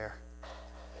right there.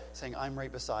 Saying, I'm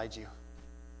right beside you.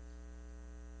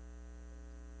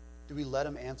 Do we let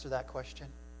him answer that question?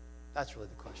 That's really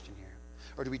the question here.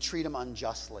 Or do we treat him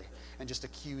unjustly and just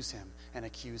accuse him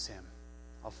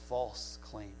of false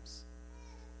claims?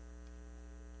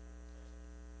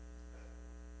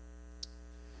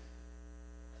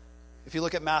 If you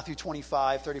look at Matthew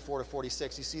 25, 34 to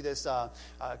 46, you see this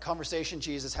conversation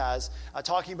Jesus has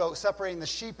talking about separating the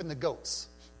sheep and the goats,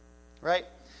 right?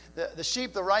 The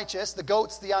sheep, the righteous, the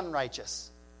goats, the unrighteous.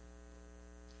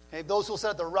 Okay, those who will sit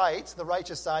at the right, the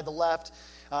righteous side, the left,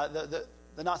 the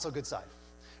not so good side,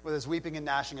 where there's weeping and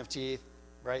gnashing of teeth,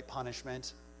 right?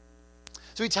 Punishment.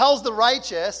 So he tells the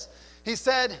righteous, he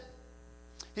said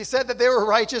that they were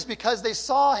righteous because they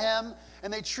saw him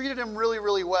and they treated him really,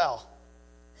 really well.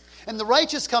 And the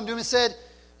righteous come to him and said,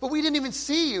 but we didn't even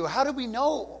see you. How did we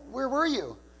know? Where were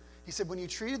you? He said, when you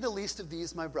treated the least of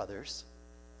these, my brothers,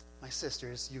 my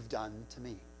sisters, you've done to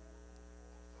me.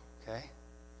 Okay?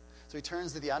 So he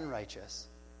turns to the unrighteous,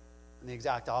 and the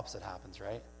exact opposite happens,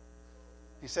 right?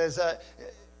 He says,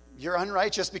 you're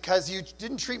unrighteous because you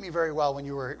didn't treat me very well when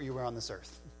you were on this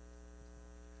earth.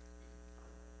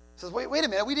 He says, wait a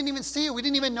minute, we didn't even see you. We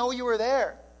didn't even know you were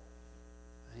there.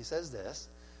 And he says this,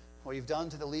 what you've done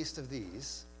to the least of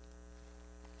these,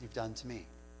 you've done to me.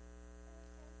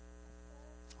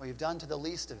 What you've done to the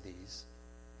least of these,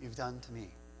 you've done to me.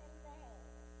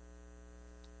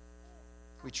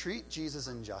 We treat Jesus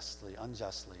unjustly,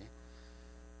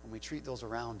 when we treat those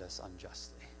around us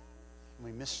unjustly.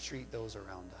 When we mistreat those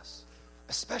around us.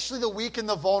 Especially the weak and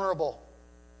the vulnerable.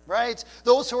 Right?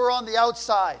 Those who are on the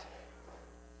outside.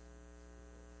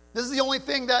 This is the only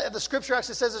thing that the scripture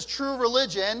actually says is true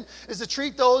religion, is to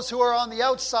treat those who are on the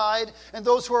outside and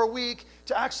those who are weak,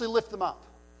 to actually lift them up.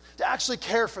 To actually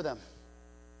care for them.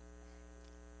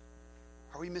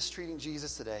 Are we mistreating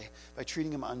Jesus today by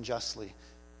treating him unjustly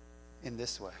in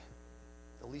this way?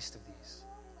 The least of these.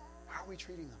 How are we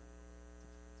treating them?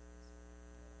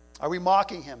 Are we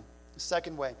mocking him? The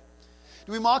second way.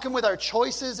 Do we mock him with our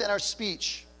choices and our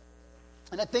speech?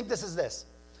 And I think this is this.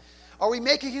 Are we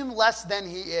making him less than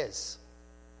he is?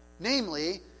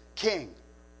 Namely, king.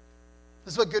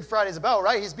 This is what Good Friday is about,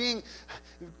 right? He's being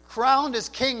crowned as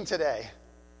king today.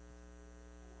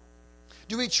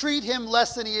 Do we treat him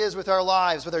less than he is with our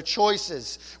lives, with our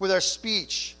choices, with our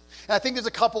speech? And I think there's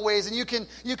a couple ways, and you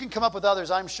can come up with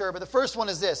others, I'm sure. But the first one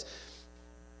is this.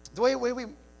 The way we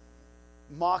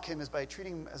mock him is by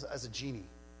treating him as a genie.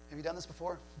 Have you done this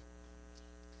before?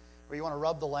 Where you want to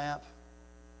rub the lamp.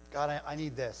 God, I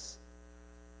need this.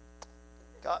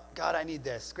 God, I need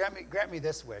this. Grant me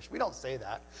this wish. We don't say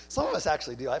that. Some of us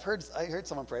actually do. I heard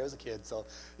someone pray as a kid, so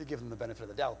you give them the benefit of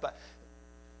the doubt. But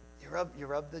you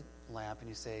rub the lamp and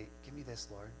you say, give me this,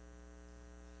 Lord.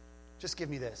 Just give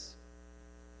me this.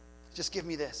 Just give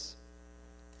me this.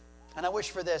 And I wish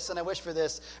for this, and I wish for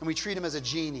this. And we treat him as a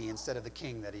genie instead of the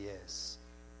king that he is.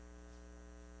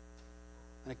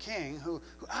 And a king who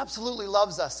absolutely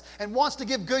loves us and wants to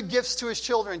give good gifts to his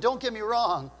children. Don't get me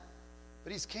wrong,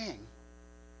 but he's king.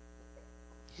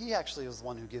 He actually is the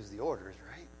one who gives the orders,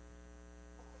 right?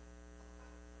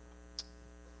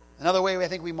 Another way I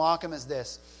think we mock him is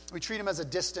this. We treat him as a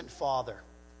distant father.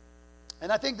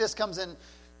 And I think this comes in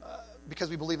because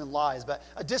we believe in lies, but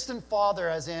a distant father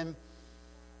as in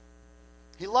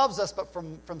he loves us, but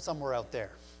from somewhere out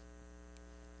there.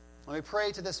 When we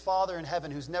pray to this Father in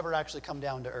heaven who's never actually come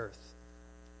down to earth.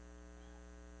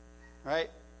 Right?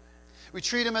 We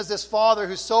treat him as this Father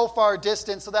who's so far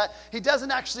distant so that he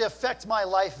doesn't actually affect my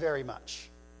life very much.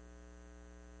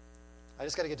 I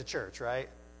just got to get to church, right?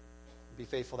 Be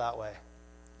faithful that way.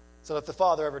 So if the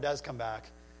Father ever does come back,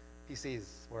 he sees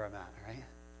where I'm at, right?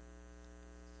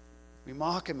 We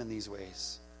mock him in these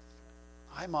ways.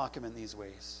 I mock him in these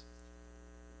ways.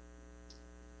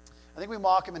 I think we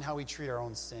mock him in how we treat our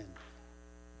own sin.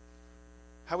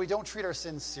 How we don't treat our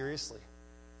sins seriously.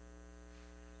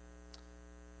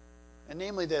 And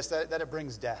namely this, that it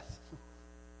brings death.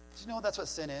 Did you know that's what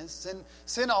sin is?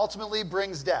 Sin ultimately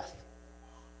brings death.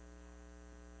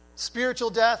 Spiritual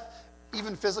death,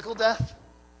 even physical death.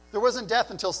 There wasn't death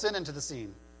until sin entered the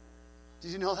scene.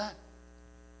 Did you know that?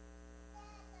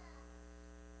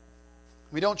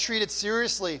 We don't treat it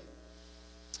seriously.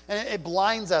 And it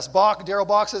blinds us. Darrell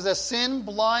Bock says that sin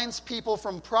blinds people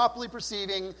from properly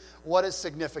perceiving what is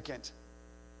significant.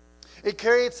 It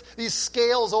creates these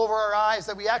scales over our eyes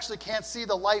that we actually can't see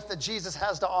the life that Jesus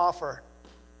has to offer.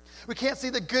 We can't see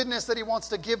the goodness that he wants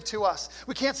to give to us.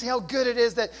 We can't see how good it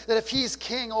is that if he's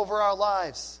king over our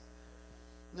lives.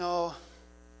 No,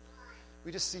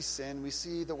 we just see sin. We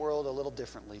see the world a little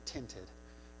differently, tinted,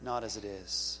 not as it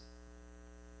is.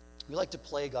 We like to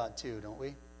play God too, don't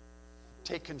we?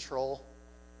 Take control.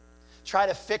 Try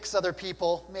to fix other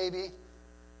people, maybe.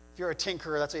 If you're a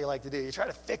tinkerer, that's what you like to do. You try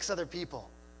to fix other people.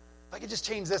 If I could just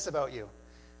change this about you.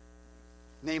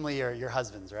 Namely, your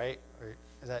husbands, right? Or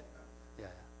is that, yeah.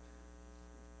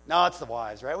 No, it's the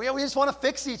wives, right? We just want to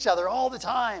fix each other all the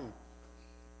time.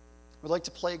 We like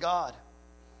to play God.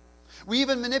 We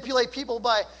even manipulate people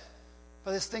by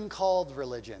this thing called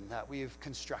religion that we've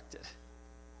constructed.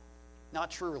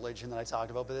 Not true religion that I talked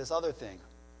about, but this other thing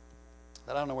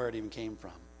that I don't know where it even came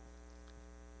from.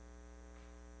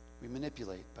 We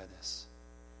manipulate by this.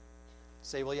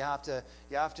 Say, well, you have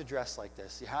to dress like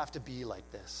this. You have to be like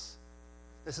this.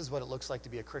 This is what it looks like to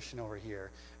be a Christian over here,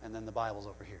 and then the Bible's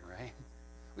over here, right?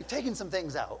 We've taken some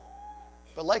things out.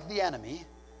 But like the enemy,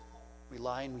 we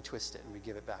lie and we twist it and we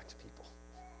give it back to people.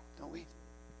 Don't we?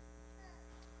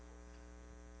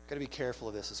 Got to be careful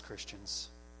of this as Christians.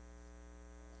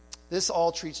 This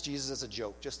all treats Jesus as a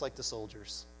joke, just like the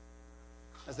soldiers.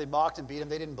 As they mocked and beat him,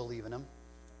 they didn't believe in him.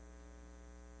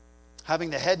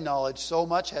 Having the head knowledge, so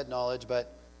much head knowledge,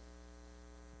 but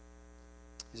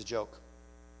he's a joke.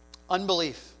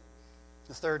 Unbelief,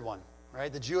 the third one,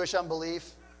 right? The Jewish unbelief.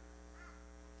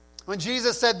 When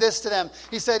Jesus said this to them,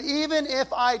 he said, even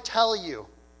if I tell you,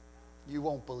 you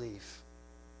won't believe.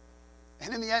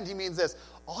 And in the end, he means this: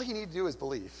 all you need to do is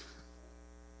believe.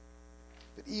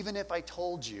 But even if I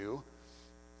told you,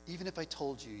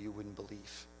 you wouldn't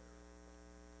believe.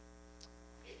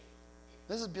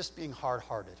 This is just being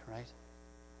hard-hearted, right?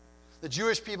 The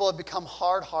Jewish people have become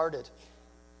hard-hearted,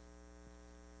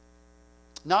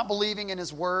 not believing in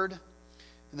his word,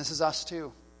 and this is us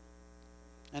too,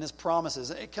 and his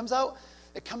promises. It comes out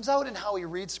in how we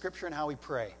read Scripture and how we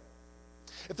pray.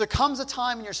 If there comes a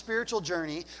time in your spiritual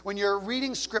journey when you're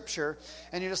reading Scripture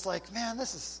and you're just like, man,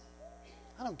 this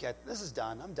is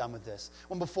done. I'm done with this.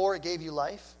 When before it gave you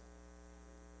life,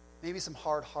 maybe some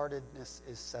hard-heartedness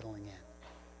is settling in.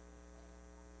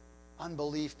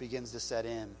 Unbelief begins to set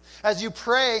in. As you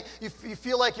pray, you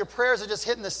feel like your prayers are just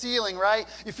hitting the ceiling, right?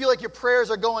 You feel like your prayers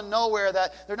are going nowhere,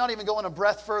 that they're not even going a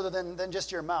breath further than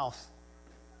just your mouth.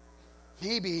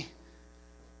 Maybe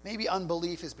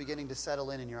unbelief is beginning to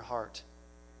settle in your heart.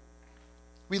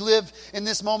 We live in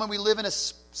this moment, we live in a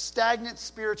stagnant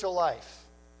spiritual life.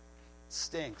 It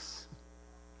stinks.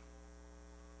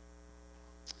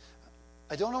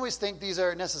 I don't always think these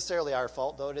are necessarily our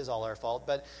fault, though it is all our fault,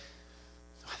 but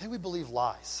I think we believe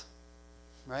lies,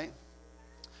 right?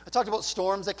 I talked about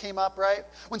storms that came up, right?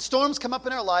 When storms come up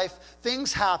in our life,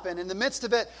 things happen. In the midst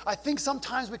of it, I think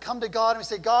sometimes we come to God and we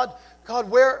say, God,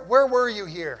 where were you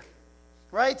here?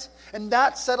 Right? And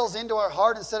that settles into our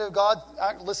heart instead of God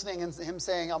listening and him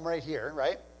saying, I'm right here,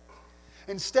 right?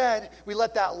 Instead, we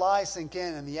let that lie sink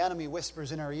in and the enemy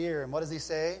whispers in our ear. And what does he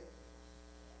say?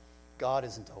 God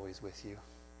isn't always with you.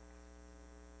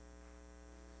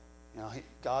 You know,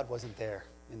 God wasn't there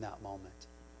in that moment.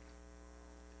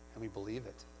 And we believe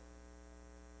it.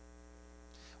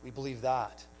 We believe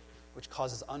that, which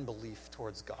causes unbelief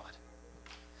towards God.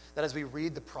 That as we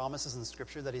read the promises in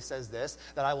Scripture that he says this,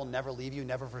 that I will never leave you,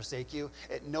 never forsake you,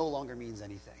 it no longer means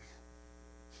anything.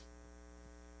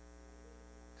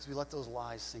 Because we let those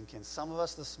lies sink in. Some of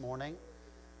us this morning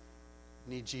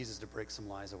need Jesus to break some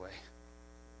lies away.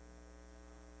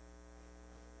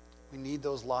 We need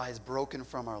those lies broken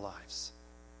from our lives.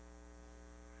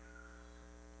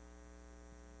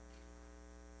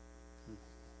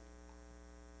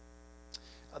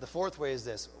 The fourth way is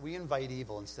this: we invite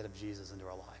evil instead of Jesus into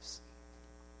our lives.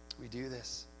 We do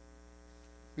this.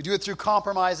 We do it through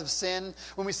compromise of sin.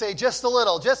 When we say just a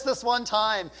little, just this one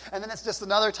time, and then it's just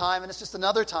another time, and it's just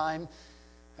another time,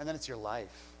 and then it's your life.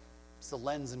 It's the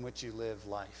lens in which you live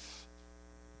life.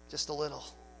 Just a little.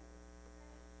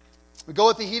 We go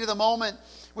with the heat of the moment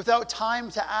without time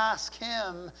to ask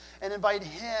him and invite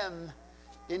him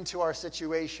into our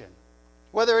situation.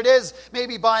 Whether it is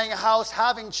maybe buying a house,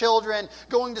 having children,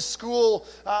 going to school,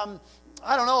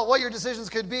 I don't know what your decisions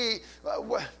could be.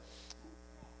 But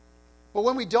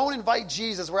when we don't invite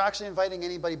Jesus, we're actually inviting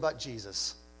anybody but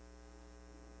Jesus.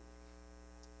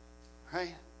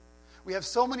 Right? We have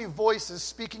so many voices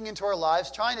speaking into our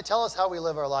lives, trying to tell us how we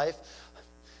live our life.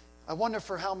 I wonder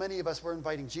for how many of us we're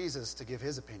inviting Jesus to give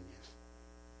his opinion.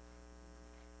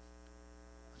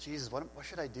 Jesus, what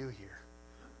should I do here?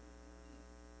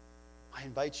 I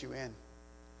invite you in.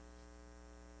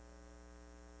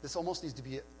 This almost needs to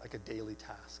be like a daily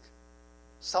task.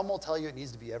 Some will tell you it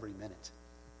needs to be every minute,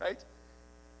 right?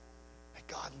 Hey,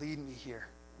 God, lead me here.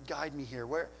 Guide me here.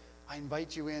 Where I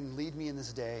invite you in, lead me in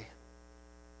this day.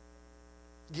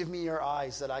 Give me your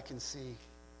eyes that I can see.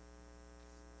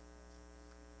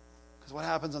 Because what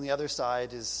happens on the other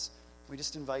side is we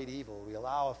just invite evil. We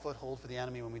allow a foothold for the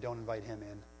enemy when we don't invite him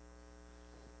in.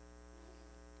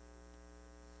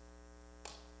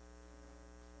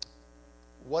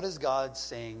 What is God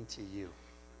saying to you?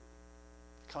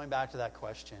 Coming back to that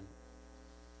question,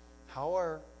 how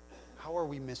are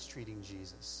we mistreating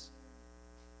Jesus?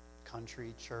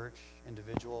 Country, church,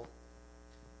 individual?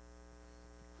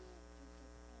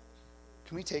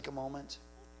 Can we take a moment?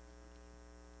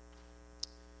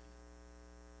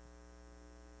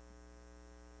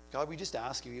 God, we just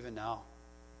ask you even now,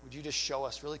 would you just show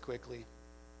us really quickly,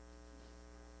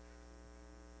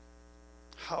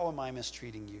 how am I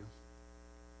mistreating you?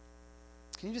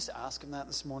 Can you just ask him that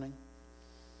this morning?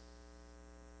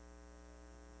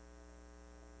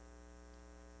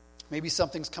 Maybe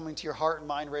something's coming to your heart and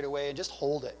mind right away, and just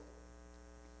hold it.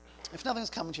 If nothing's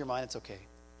coming to your mind, it's okay.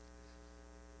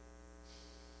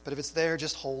 But if it's there,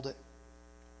 just hold it.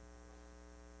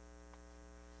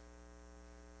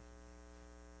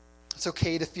 It's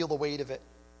okay to feel the weight of it.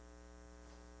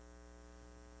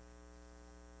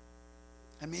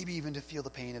 And maybe even to feel the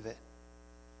pain of it.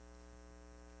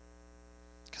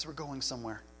 Because we're going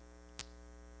somewhere.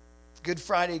 Good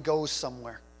Friday goes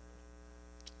somewhere.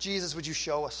 Jesus, would you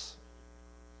show us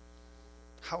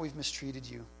how we've mistreated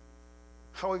you,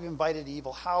 how we've invited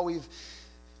evil, how we've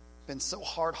been so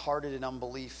hard-hearted in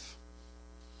unbelief.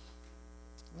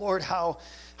 Lord, how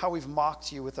we've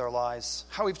mocked you with our lies,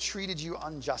 how we've treated you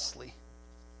unjustly.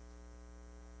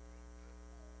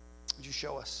 Would you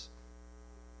show us?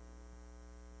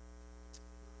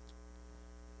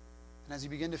 And as you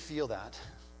begin to feel that,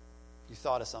 you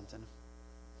thought of something.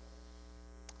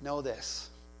 Know this.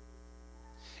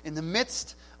 In the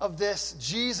midst of this,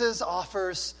 Jesus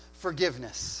offers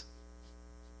forgiveness.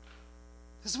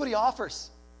 This is what he offers.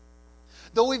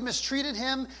 Though we've mistreated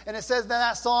him, and it says in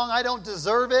that song, I don't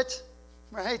deserve it,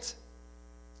 right?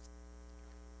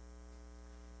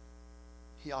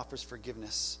 He offers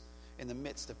forgiveness in the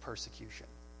midst of persecution.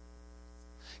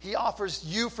 He offers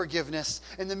you forgiveness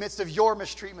in the midst of your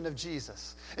mistreatment of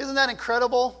Jesus. Isn't that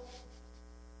incredible?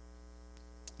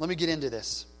 Let me get into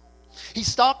this. He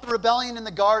stopped the rebellion in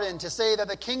the garden to say that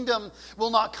the kingdom will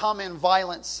not come in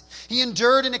violence. He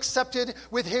endured and accepted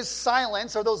with his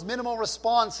silence, or those minimal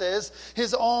responses,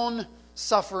 his own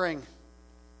suffering.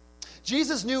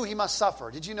 Jesus knew he must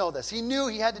suffer. Did you know this? He knew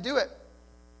he had to do it.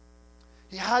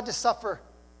 He had to suffer.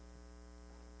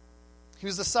 He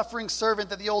was the suffering servant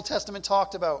that the Old Testament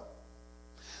talked about.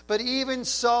 But even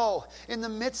so, in the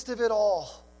midst of it all,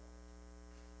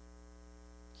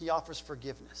 he offers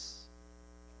forgiveness.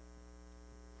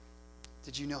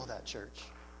 Did you know that, church?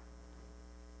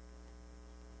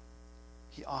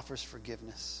 He offers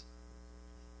forgiveness.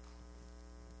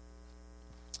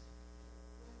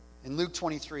 In Luke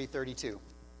 23:32.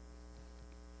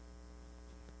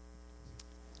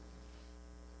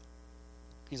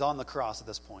 He's on the cross at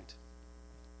this point.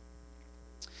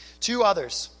 2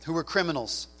 others who were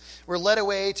criminals were led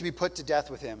away to be put to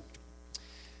death with him.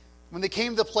 When they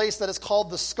came to the place that is called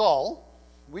the Skull,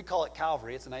 we call it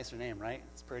Calvary. It's a nicer name, right?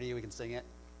 It's pretty. We can sing it.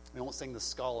 We won't sing the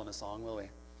skull in a song, will we?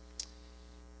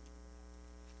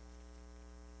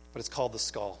 But it's called the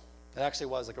Skull. It actually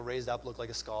was like a raised up, looked like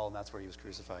a skull, and that's where he was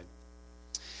crucified.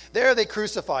 There they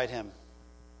crucified him.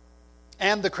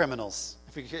 And the criminals.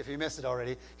 If you missed it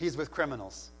already, he's with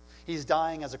criminals. He's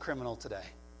dying as a criminal today.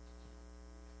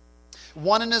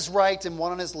 One on his right and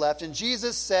one on his left. And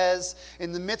Jesus says,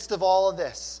 in the midst of all of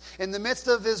this, in the midst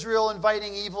of Israel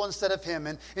inviting evil instead of him,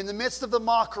 and in the midst of the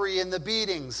mockery and the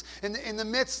beatings, in the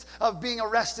midst of being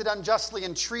arrested unjustly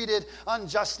and treated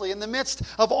unjustly, in the midst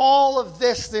of all of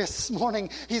this morning,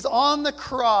 he's on the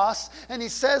cross and he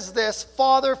says this,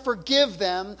 Father, forgive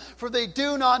them, for they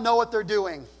do not know what they're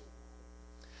doing.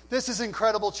 This is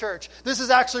incredible, church. This is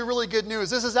actually really good news.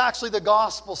 This is actually the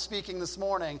gospel speaking this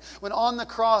morning. When on the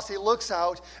cross, he looks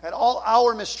out at all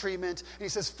our mistreatment, and he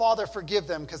says, Father, forgive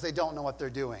them because they don't know what they're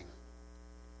doing.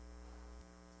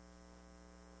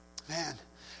 Man,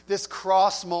 this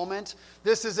cross moment,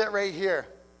 this is it right here.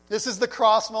 This is the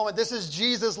cross moment. This is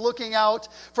Jesus looking out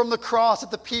from the cross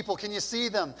at the people. Can you see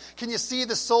them? Can you see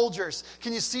the soldiers?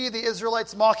 Can you see the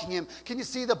Israelites mocking him? Can you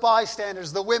see the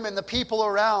bystanders, the women, the people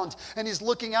around? And he's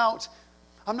looking out.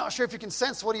 I'm not sure if you can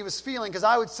sense what he was feeling, because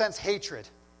I would sense hatred.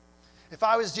 If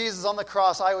I was Jesus on the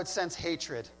cross, I would sense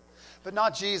hatred. But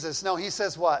not Jesus. No, he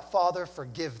says what? Father,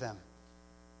 forgive them.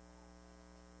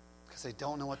 Because they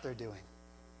don't know what they're doing.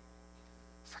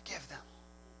 Forgive them.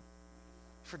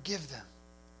 Forgive them.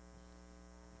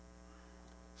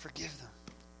 Forgive them.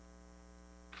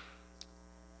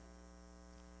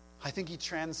 I think he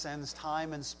transcends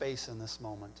time and space in this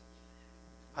moment.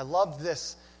 I love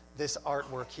this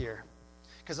artwork here,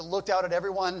 because it looked out at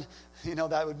everyone,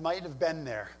 that might have been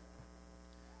there.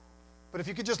 But if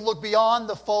you could just look beyond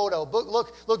the photo,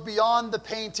 look beyond the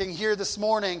painting here this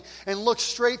morning, and look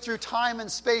straight through time and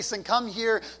space and come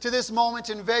here to this moment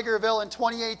in Vegreville in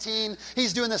 2018,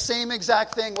 he's doing the same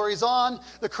exact thing where he's on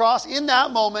the cross in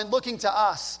that moment looking to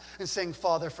us and saying,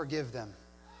 Father, forgive them.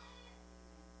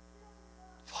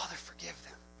 Father, forgive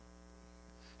them.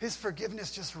 His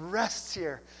forgiveness just rests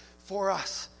here for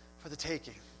us for the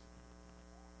taking.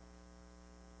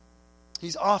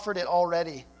 He's offered it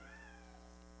already.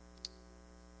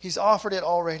 He's offered it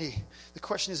already. The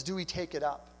question is, do we take it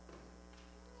up?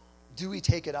 Do we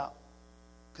take it up?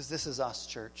 Because this is us,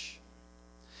 church.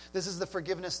 This is the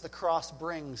forgiveness the cross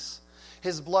brings.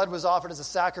 His blood was offered as a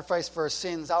sacrifice for our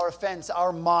sins, our offense,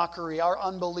 our mockery, our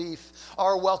unbelief,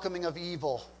 our welcoming of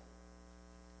evil.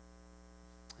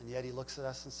 And yet he looks at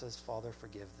us and says, Father,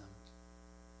 forgive them.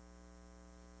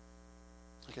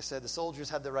 Like I said, the soldiers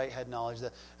had the right head knowledge.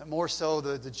 More so,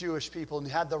 the Jewish people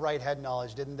had the right head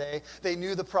knowledge, didn't they? They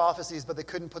knew the prophecies, but they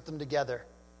couldn't put them together.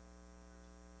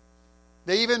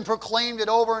 They even proclaimed it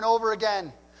over and over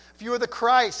again. If you are the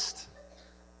Christ.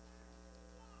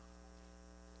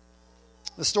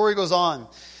 The story goes on.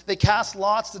 They cast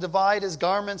lots to divide his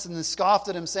garments, and they scoffed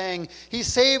at him, saying, He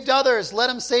saved others, let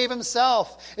him save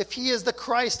himself, if he is the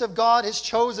Christ of God, his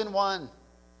chosen one.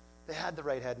 They had the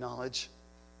right head knowledge.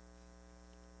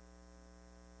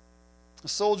 The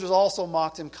soldiers also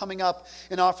mocked him, coming up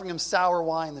and offering him sour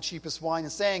wine, the cheapest wine,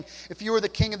 and saying, If you are the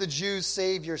king of the Jews,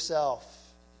 save yourself.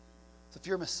 So if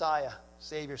you're Messiah,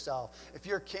 save yourself. If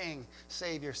you're king,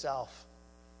 save yourself.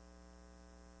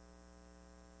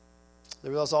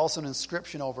 There was also an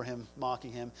inscription over him,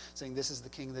 mocking him, saying, This is the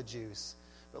king of the Jews.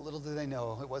 But little did they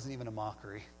know, it wasn't even a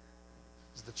mockery.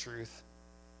 It was the truth.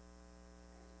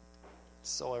 It's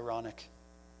so ironic.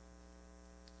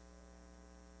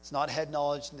 It's not head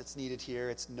knowledge that's needed here,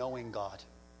 it's knowing God.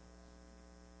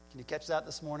 Can you catch that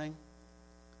this morning?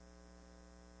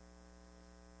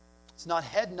 It's not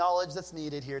head knowledge that's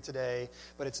needed here today,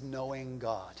 but it's knowing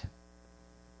God.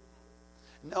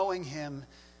 Knowing Him.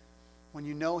 When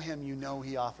you know Him, you know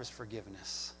He offers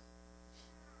forgiveness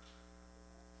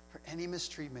for any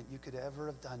mistreatment you could ever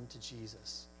have done to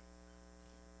Jesus.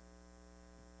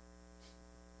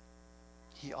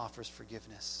 He offers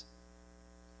forgiveness.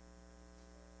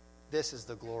 This is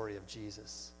the glory of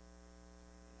Jesus.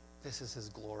 This is His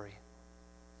glory.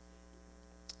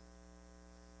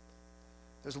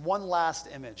 There's one last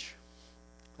image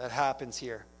that happens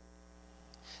here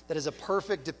that is a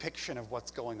perfect depiction of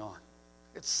what's going on.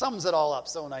 It sums it all up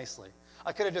so nicely.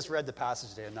 I could have just read the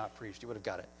passage today and not preached. You would have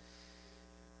got it.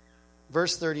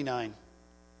 Verse 39.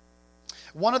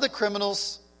 One of the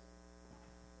criminals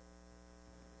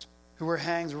who were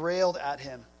hanged railed at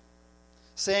him,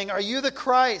 saying, Are you the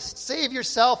Christ? Save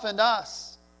yourself and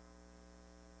us.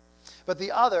 But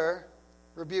the other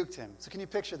rebuked him. So can you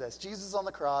picture this? Jesus on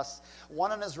the cross,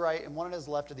 one on his right and one on his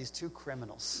left are these two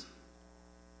criminals.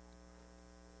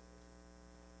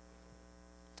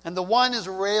 And the one is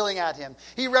railing at him.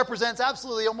 He represents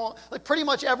absolutely almost, like pretty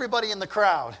much everybody in the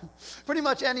crowd. Pretty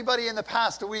much anybody in the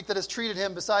past week that has treated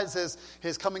him besides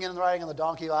his coming in and riding on the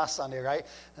donkey last Sunday, right?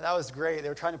 And that was great. They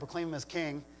were trying to proclaim him as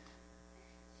king.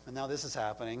 And now this is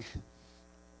happening.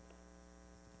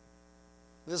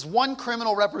 This one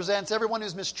criminal represents everyone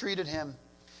who's mistreated him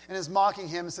and is mocking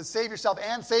him and says, Save yourself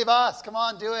and save us. Come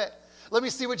on, do it. Let me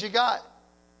see what you got.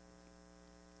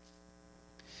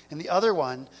 And the other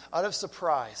one, out of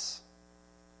surprise,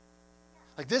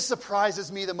 like this surprises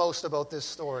me the most about this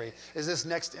story, is this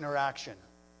next interaction.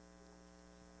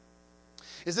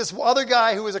 Is this other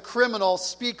guy who is a criminal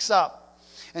speaks up.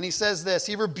 And he says this.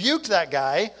 He rebuked that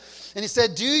guy. And he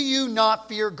said, Do you not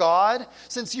fear God,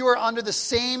 since you are under the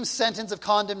same sentence of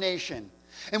condemnation?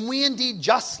 And we indeed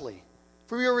justly,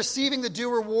 for we are receiving the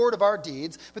due reward of our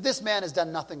deeds, but this man has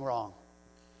done nothing wrong.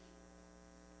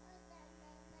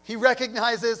 He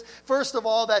recognizes, first of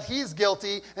all, that he's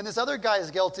guilty, and this other guy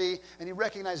is guilty, and he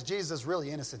recognizes Jesus is really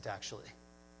innocent, actually.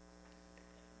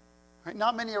 Right?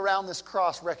 Not many around this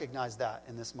cross recognize that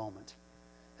in this moment,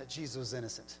 that Jesus was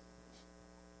innocent.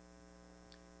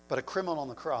 But a criminal on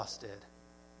the cross did.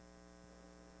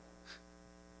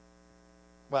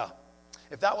 Well,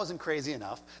 if that wasn't crazy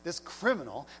enough, this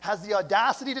criminal has the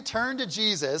audacity to turn to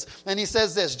Jesus, and he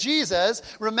says this, Jesus,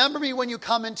 remember me when you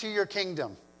come into your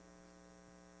kingdom.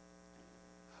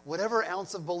 Whatever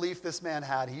ounce of belief this man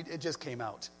had, it just came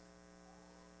out.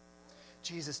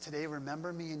 Jesus, today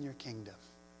remember me in your kingdom.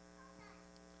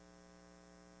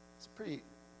 It's pretty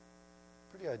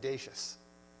audacious.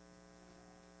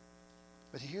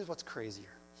 But here's what's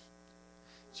crazier.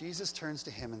 Jesus turns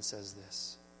to him and says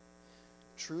this,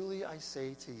 Truly I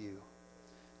say to you,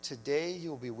 today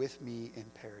you'll be with me in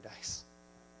paradise.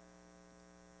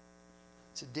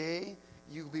 Today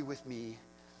you'll be with me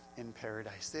in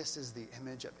paradise. This is the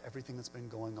image of everything that's been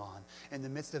going on. In the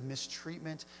midst of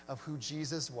mistreatment of who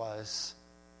Jesus was,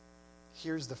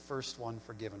 here's the first one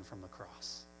forgiven from the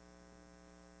cross.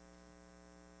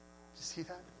 Do you see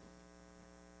that?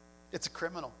 It's a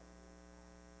criminal.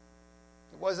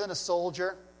 It wasn't a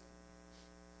soldier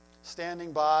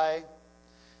standing by.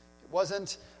 It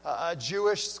wasn't a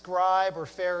Jewish scribe or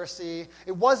Pharisee.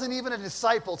 It wasn't even a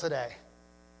disciple today.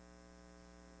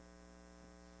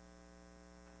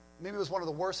 Maybe it was one of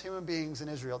the worst human beings in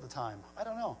Israel at the time. I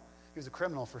don't know. He was a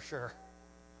criminal for sure.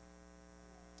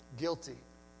 guilty,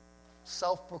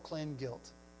 self-proclaimed guilt.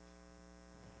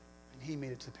 And he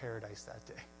made it to paradise that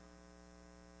day.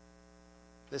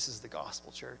 This is the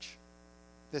gospel, church.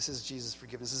 This is Jesus'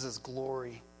 forgiveness. This is his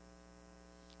glory.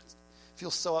 It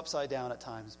feels so upside down at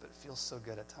times, but it feels so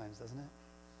good at times, doesn't it?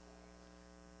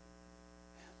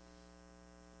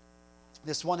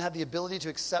 This one had the ability to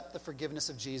accept the forgiveness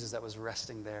of Jesus that was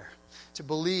resting there, to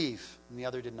believe, and the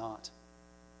other did not.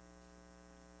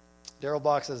 Darrell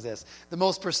Bock says this: the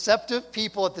most perceptive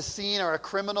people at the scene are a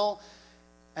criminal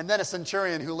and then a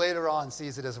centurion who later on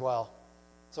sees it as well.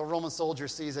 So a Roman soldier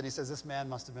sees it and he says, this man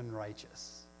must have been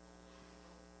righteous.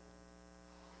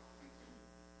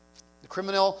 The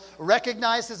criminal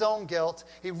recognized his own guilt,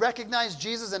 he recognized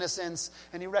Jesus' innocence,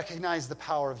 and he recognized the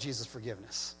power of Jesus'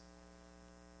 forgiveness.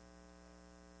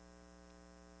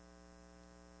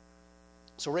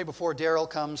 So right before Darrell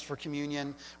comes for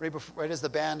communion, right as the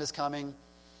band is coming,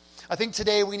 I think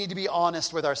today we need to be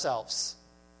honest with ourselves.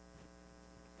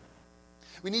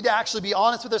 We need to actually be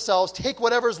honest with ourselves, take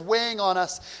whatever's weighing on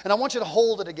us, and I want you to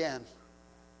hold it again.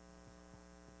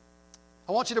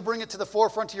 I want you to bring it to the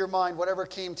forefront of your mind, whatever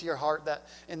came to your heart that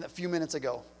in a few minutes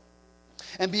ago.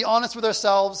 And be honest with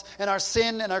ourselves and our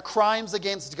sin and our crimes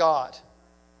against God.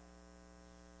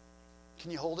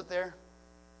 Can you hold it there?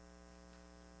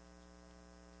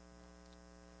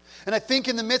 And I think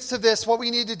in the midst of this, what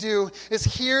we need to do is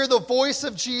hear the voice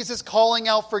of Jesus calling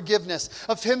out forgiveness,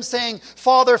 of him saying,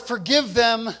 Father, forgive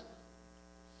them,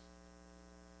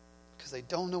 because they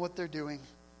don't know what they're doing.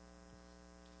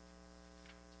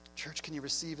 Church, can you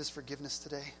receive his forgiveness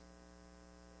today?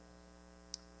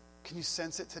 Can you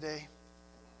sense it today?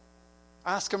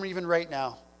 Ask him even right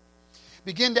now.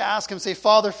 Begin to ask him, say,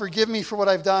 Father, forgive me for what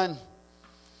I've done.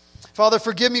 Father,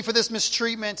 forgive me for this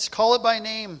mistreatment. Call it by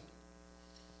name.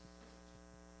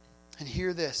 And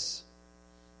hear this: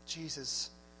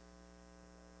 Jesus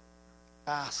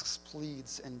asks,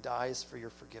 pleads, and dies for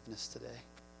your forgiveness today.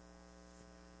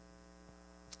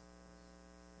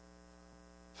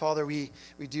 Father, we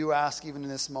do ask even in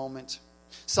this moment.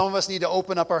 Some of us need to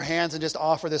open up our hands and just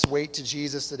offer this weight to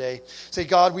Jesus today. Say,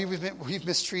 God, we've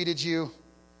mistreated you.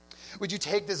 Would you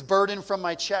take this burden from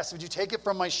my chest? Would you take it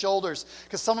from my shoulders?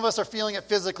 Because some of us are feeling it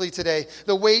physically today.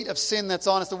 The weight of sin that's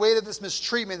on us. The weight of this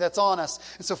mistreatment that's on us.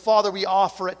 And so, Father, we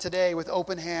offer it today with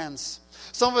open hands.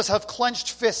 Some of us have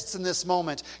clenched fists in this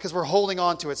moment because we're holding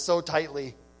on to it so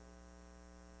tightly.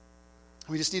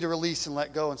 We just need to release and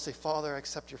let go and say, Father, I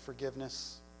accept your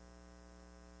forgiveness.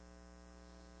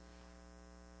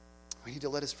 We need to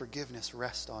let his forgiveness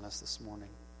rest on us this morning.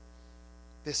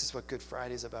 This is what Good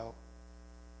Friday is about.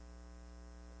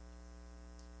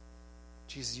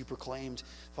 Jesus, you proclaimed,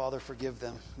 Father, forgive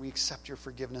them. We accept your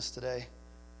forgiveness today.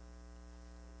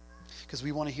 Because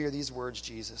we want to hear these words,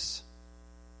 Jesus.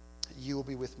 You will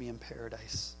be with me in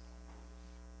paradise.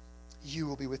 You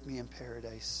will be with me in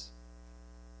paradise.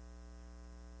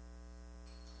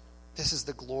 This is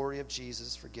the glory of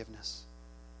Jesus' forgiveness.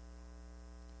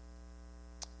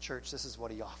 Church, this is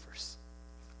what he offers.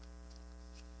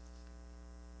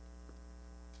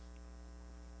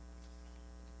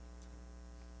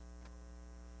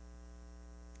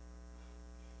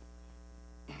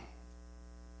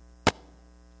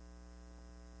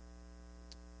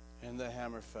 And the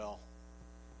hammer fell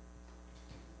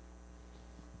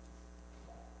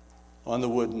on the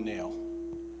wooden nail,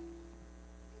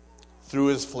 through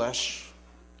his flesh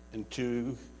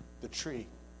into the tree.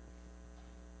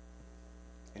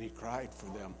 And he cried for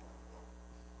them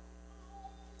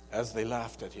as they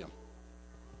laughed at him.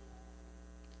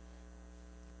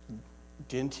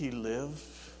 Didn't he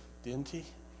live? Didn't he?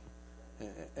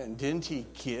 And didn't he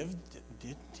give?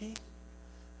 Didn't he?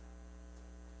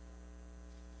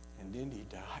 And didn't he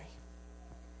die?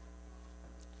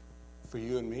 For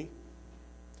you and me?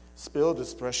 Spilled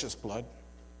his precious blood.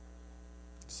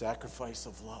 Sacrifice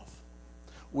of love.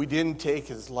 We didn't take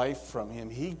his life from him.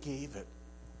 He gave it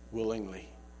willingly.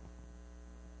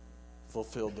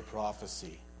 Fulfilled the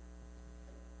prophecy.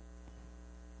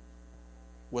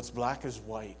 What's black is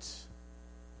white.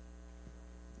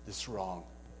 This wrong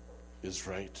is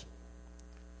right.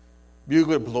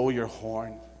 Bugler, blow your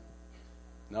horn.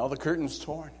 Now the curtain's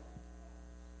torn.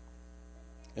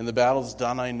 And the battle's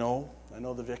done, I know. I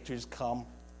know the victory's come.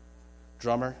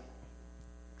 Drummer,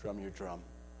 drum your drum.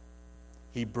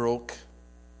 He broke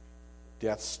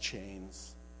death's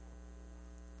chains.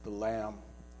 The Lamb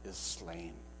is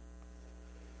slain.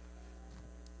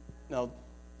 Now,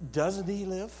 doesn't he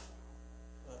live?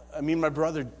 I mean, my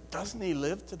brother, doesn't he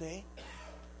live today?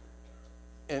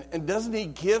 And doesn't he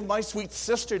give? My sweet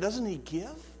sister, doesn't he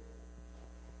give?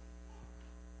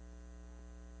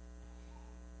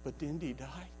 But didn't he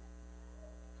die?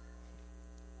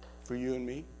 for you and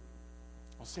me?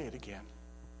 I'll say it again.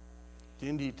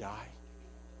 Didn't he die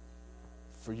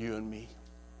for you and me?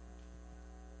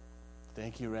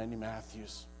 Thank you, Randy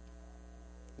Matthews.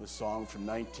 The song from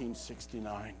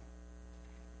 1969.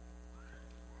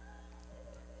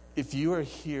 If you are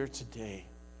here today,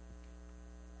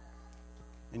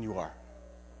 and you are,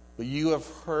 but you have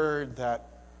heard that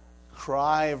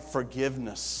cry of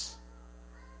forgiveness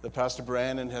that Pastor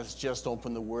Brandon has just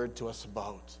opened the word to us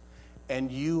about,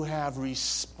 and you have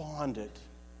responded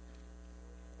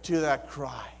to that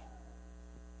cry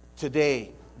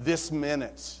today, this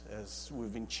minute, as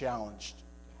we've been challenged,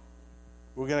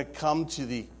 we're going to come to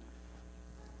the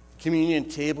communion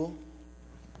table,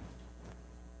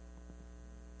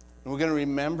 and we're going to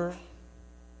remember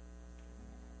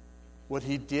what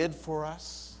he did for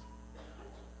us,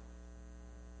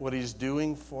 what he's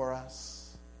doing for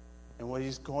us, and what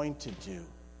he's going to do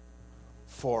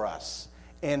for us.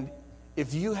 And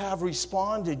if you have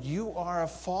responded, you are a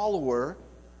follower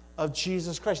of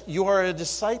Jesus Christ. You are a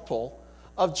disciple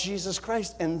of Jesus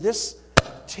Christ. And this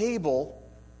table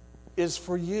is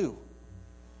for you.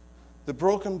 The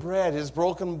broken bread, his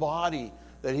broken body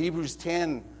that Hebrews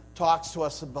 10 talks to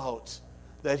us about,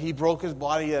 that he broke his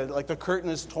body like the curtain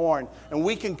is torn, and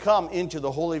we can come into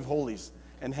the Holy of Holies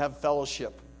and have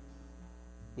fellowship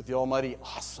with the almighty,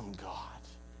 awesome God.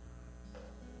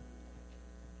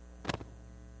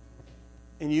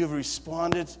 And you've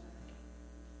responded,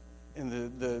 and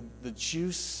the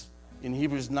juice in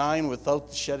Hebrews 9, without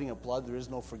the shedding of blood, there is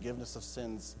no forgiveness of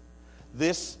sins.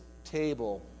 This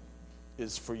table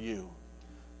is for you.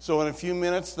 So in a few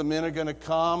minutes, the men are going to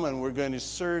come, and we're going to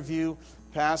serve you,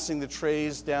 passing the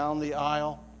trays down the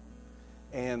aisle.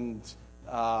 And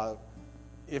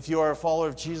if you are a follower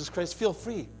of Jesus Christ, feel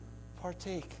free.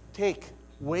 Partake. Take.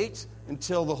 Wait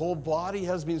until the whole body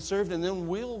has been served, and then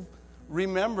we'll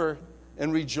remember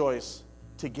and rejoice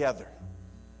together.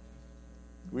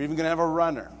 We're even going to have a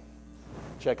runner.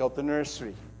 Check out the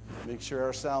nursery. Make sure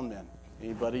our sound men,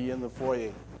 anybody in the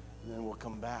foyer, and then we'll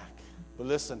come back. But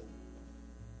listen,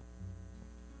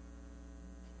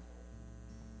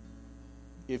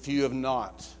 if you have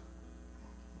not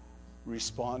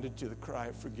responded to the cry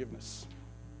of forgiveness,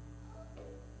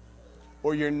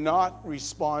 or you're not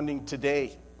responding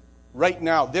today, right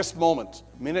now, this moment,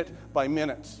 minute by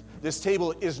minute, this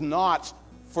table is not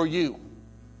for you.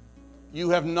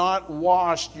 You have not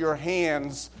washed your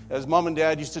hands, as Mom and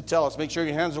Dad used to tell us. Make sure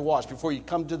your hands are washed before you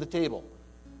come to the table.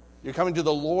 You're coming to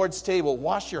the Lord's table.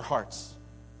 Wash your hearts.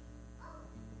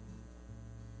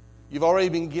 You've already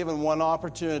been given one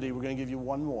opportunity. We're going to give you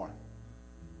one more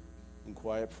in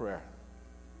quiet prayer.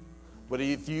 But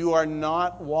if you are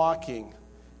not walking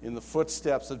in the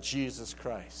footsteps of Jesus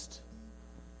Christ,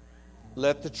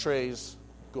 let the trays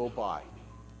go by.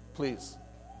 Please.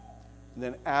 And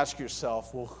then ask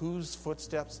yourself, well, whose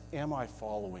footsteps am I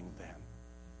following then?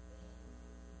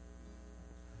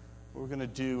 What we're going to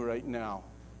do right now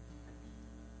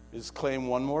is claim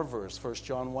one more verse, 1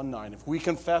 John 1:9. If we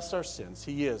confess our sins,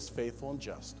 he is faithful and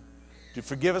just to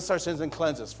forgive us our sins and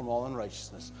cleanse us from all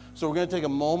unrighteousness. So we're going to take a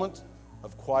moment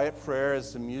of quiet prayer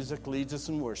as the music leads us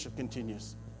and worship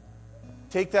continues.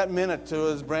 Take that minute to,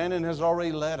 as Brandon has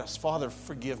already led us, Father,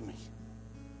 forgive me.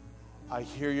 I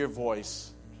hear your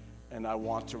voice, and I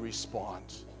want to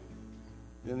respond.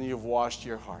 Then you've washed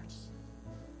your hearts.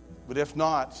 But if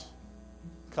not,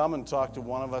 come and talk to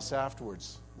one of us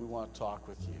afterwards. We want to talk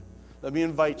with you. Let me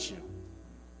invite you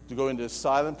to go into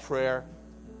silent prayer.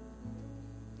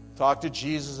 Talk to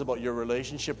Jesus about your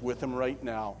relationship with him right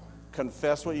now.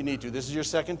 Confess what you need to. This is your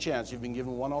second chance. You've been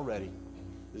given one already.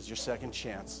 This is your second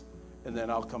chance. And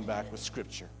then I'll come back with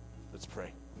Scripture. Let's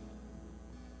pray.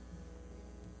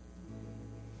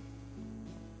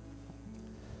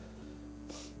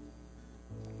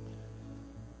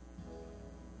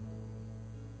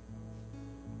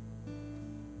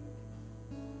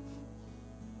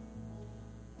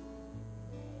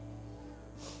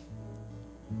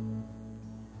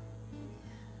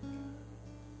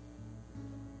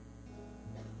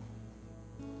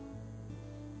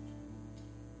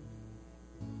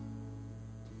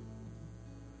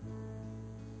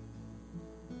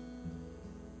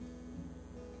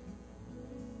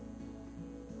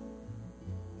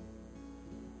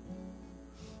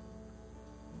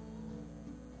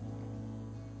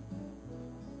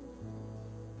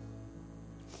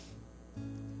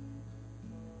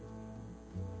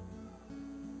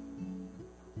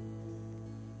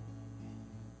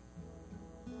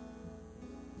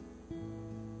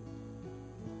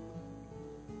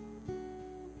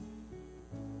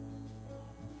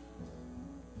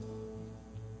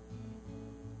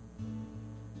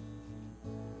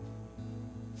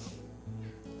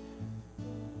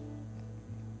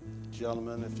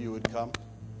 gentlemen, if you would come.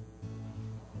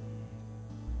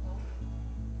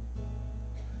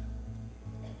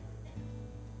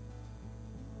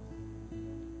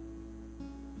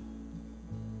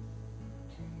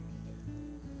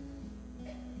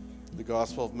 The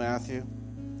Gospel of Matthew.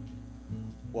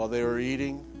 While they were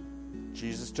eating,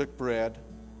 Jesus took bread,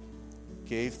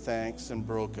 gave thanks, and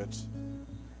broke it,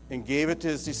 and gave it to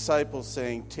his disciples,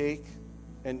 saying, "Take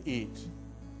and eat.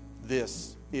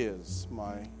 This is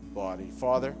my body."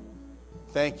 Father,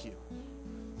 thank you.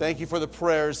 Thank you for the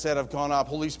prayers that have gone up.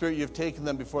 Holy Spirit, you have taken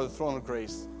them before the throne of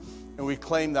grace, and we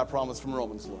claim that promise from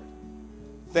Romans, Lord.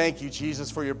 Thank you, Jesus,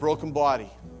 for your broken body,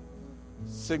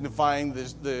 signifying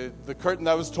the curtain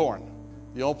that was torn,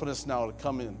 the openness now to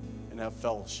come in and have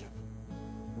fellowship.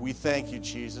 We thank you,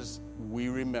 Jesus. We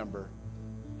remember,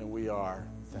 and we are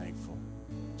thankful.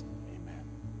 Amen.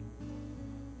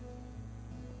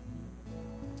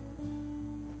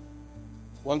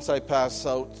 Once I pass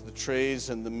out the trays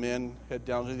and the men head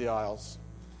down to the aisles,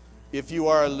 if you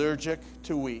are allergic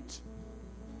to wheat,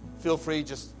 feel free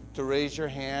just to raise your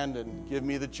hand and give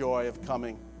me the joy of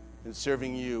coming and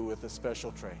serving you with a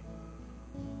special tray.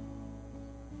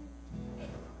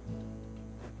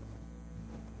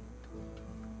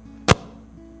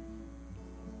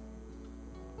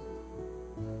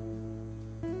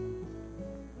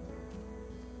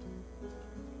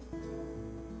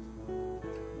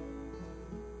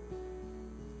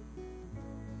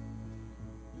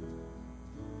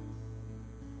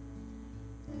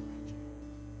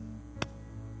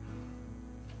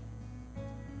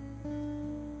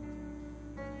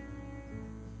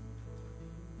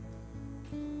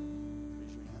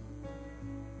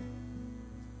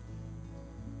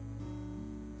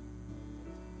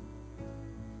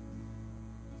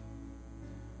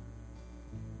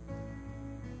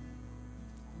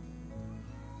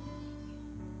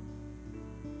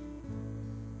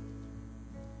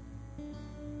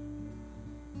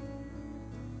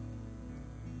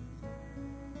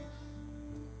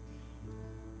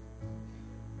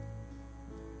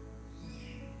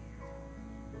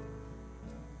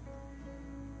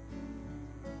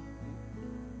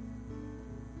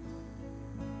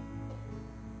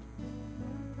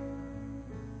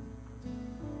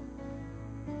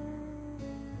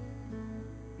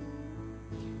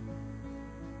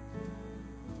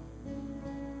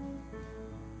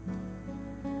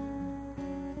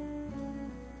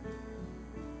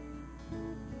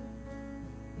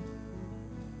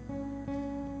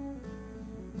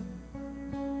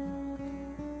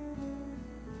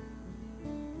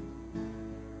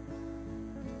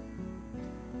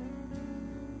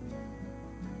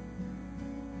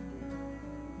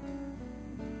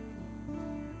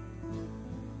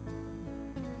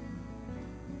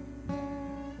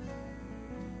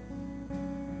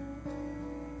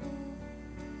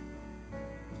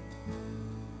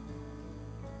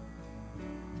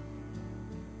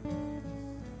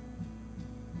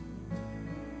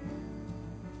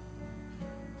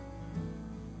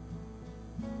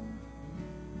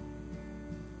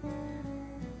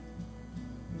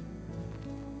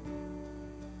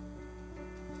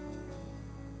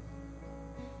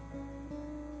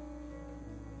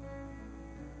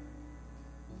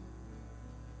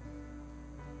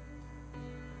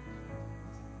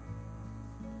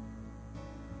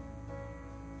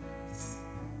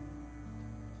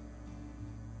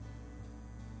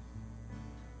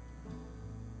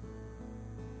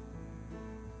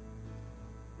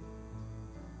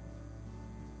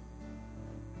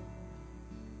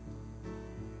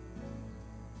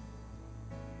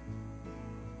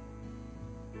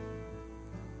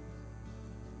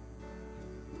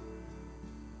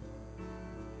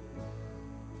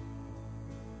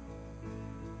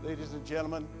 Ladies and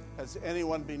gentlemen, has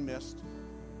anyone been missed?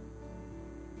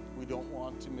 We don't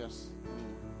want to miss anyone.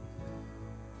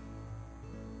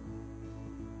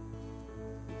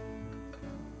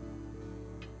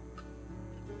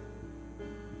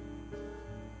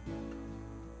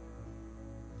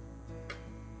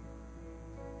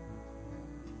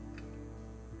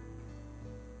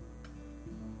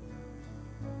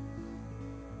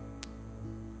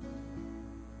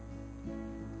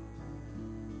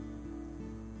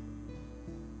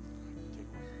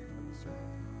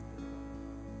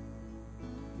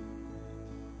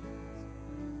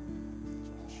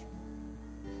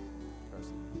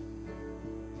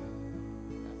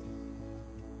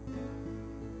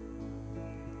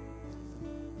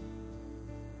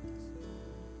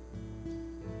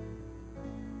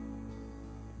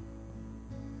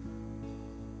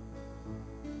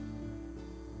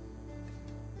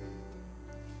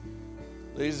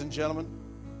 Ladies and gentlemen,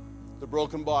 the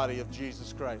broken body of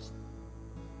Jesus Christ.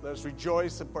 Let us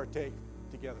rejoice and partake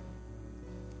together.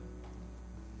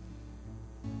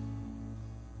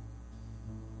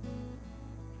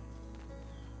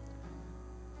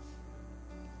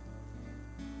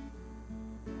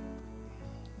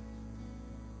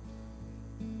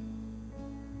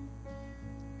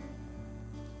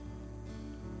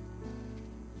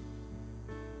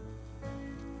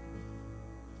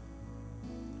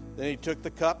 Then he took the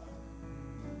cup,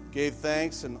 gave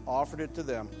thanks, and offered it to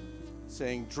them,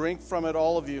 saying, "Drink from it,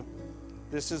 all of you.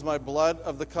 This is my blood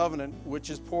of the covenant, which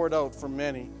is poured out for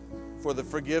many for the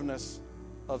forgiveness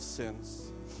of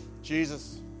sins."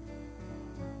 Jesus,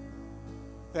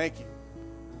 thank you.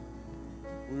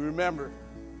 We remember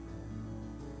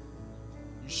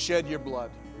you shed your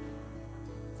blood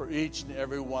for each and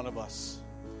every one of us,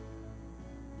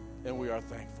 and we are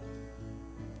thankful.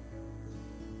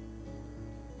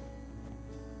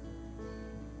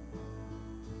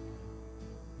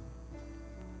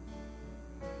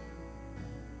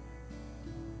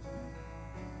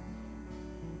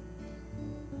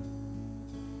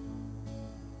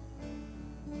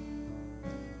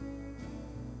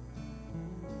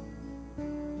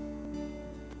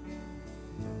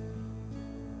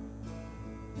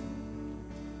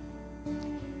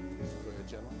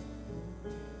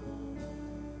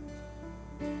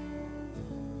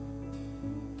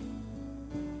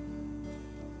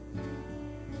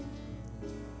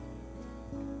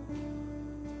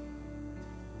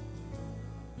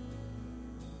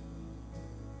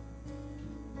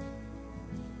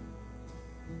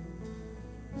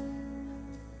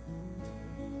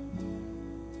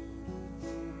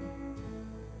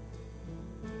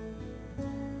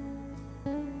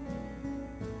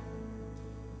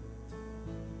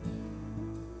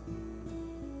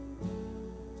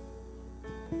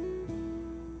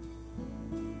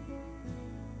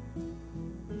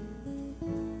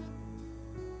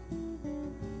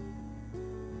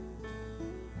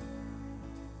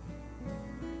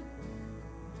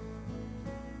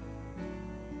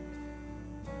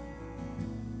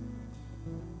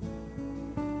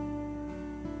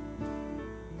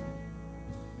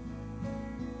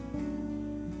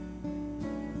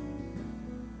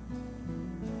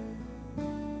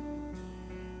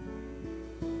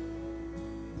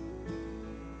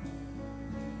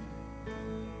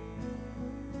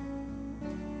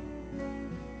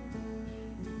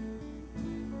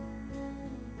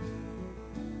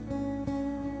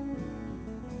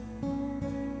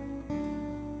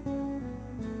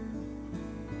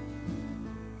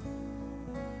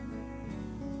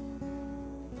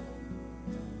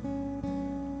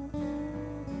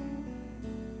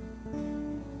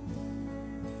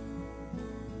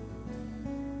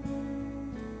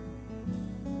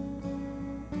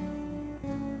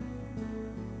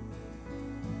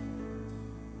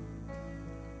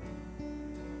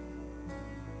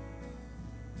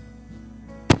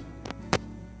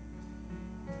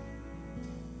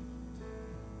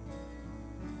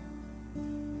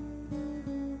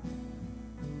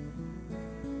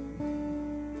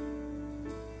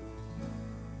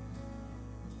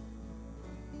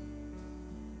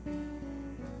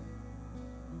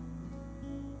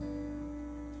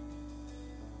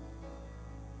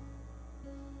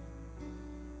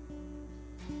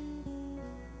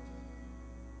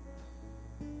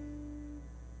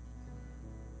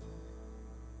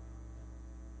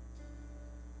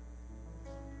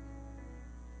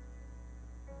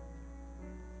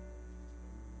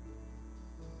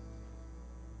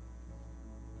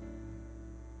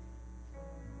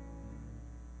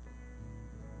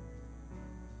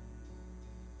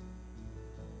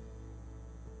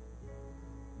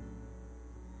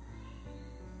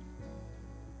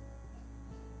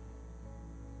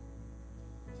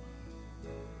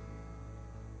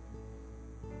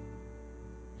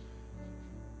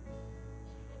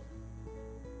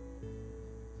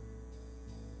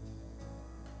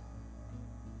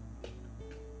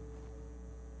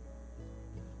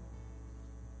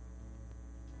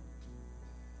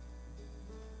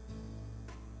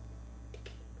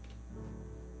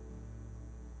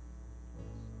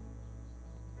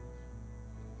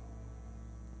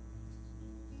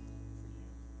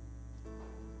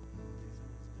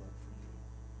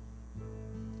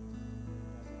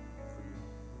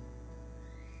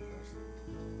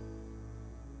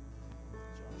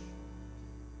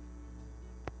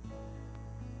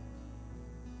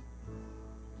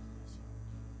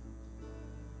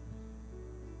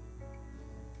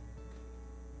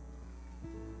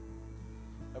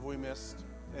 Have we missed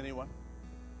anyone?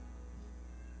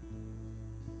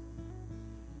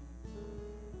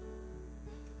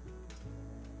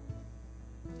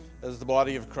 As the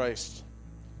body of Christ,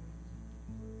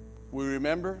 we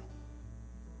remember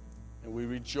and we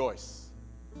rejoice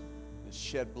in the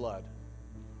shed blood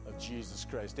of Jesus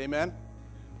Christ. Amen?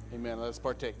 Amen. Let us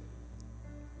partake.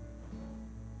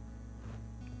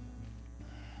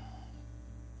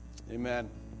 Amen.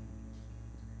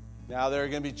 Now there are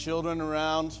going to be children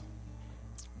around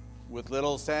with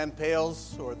little sand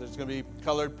pails, or there's going to be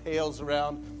colored pails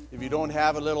around. If you don't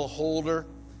have a little holder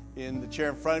in the chair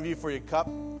in front of you for your cup,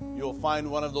 you'll find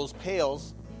one of those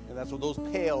pails, and that's what those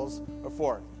pails are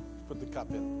for. Put the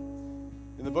cup in.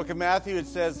 In the book of Matthew, it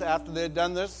says after they had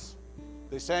done this,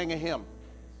 they sang a hymn,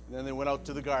 and then they went out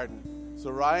to the garden. So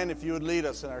Ryan, if you would lead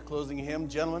us in our closing hymn,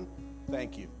 gentlemen,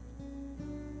 thank you.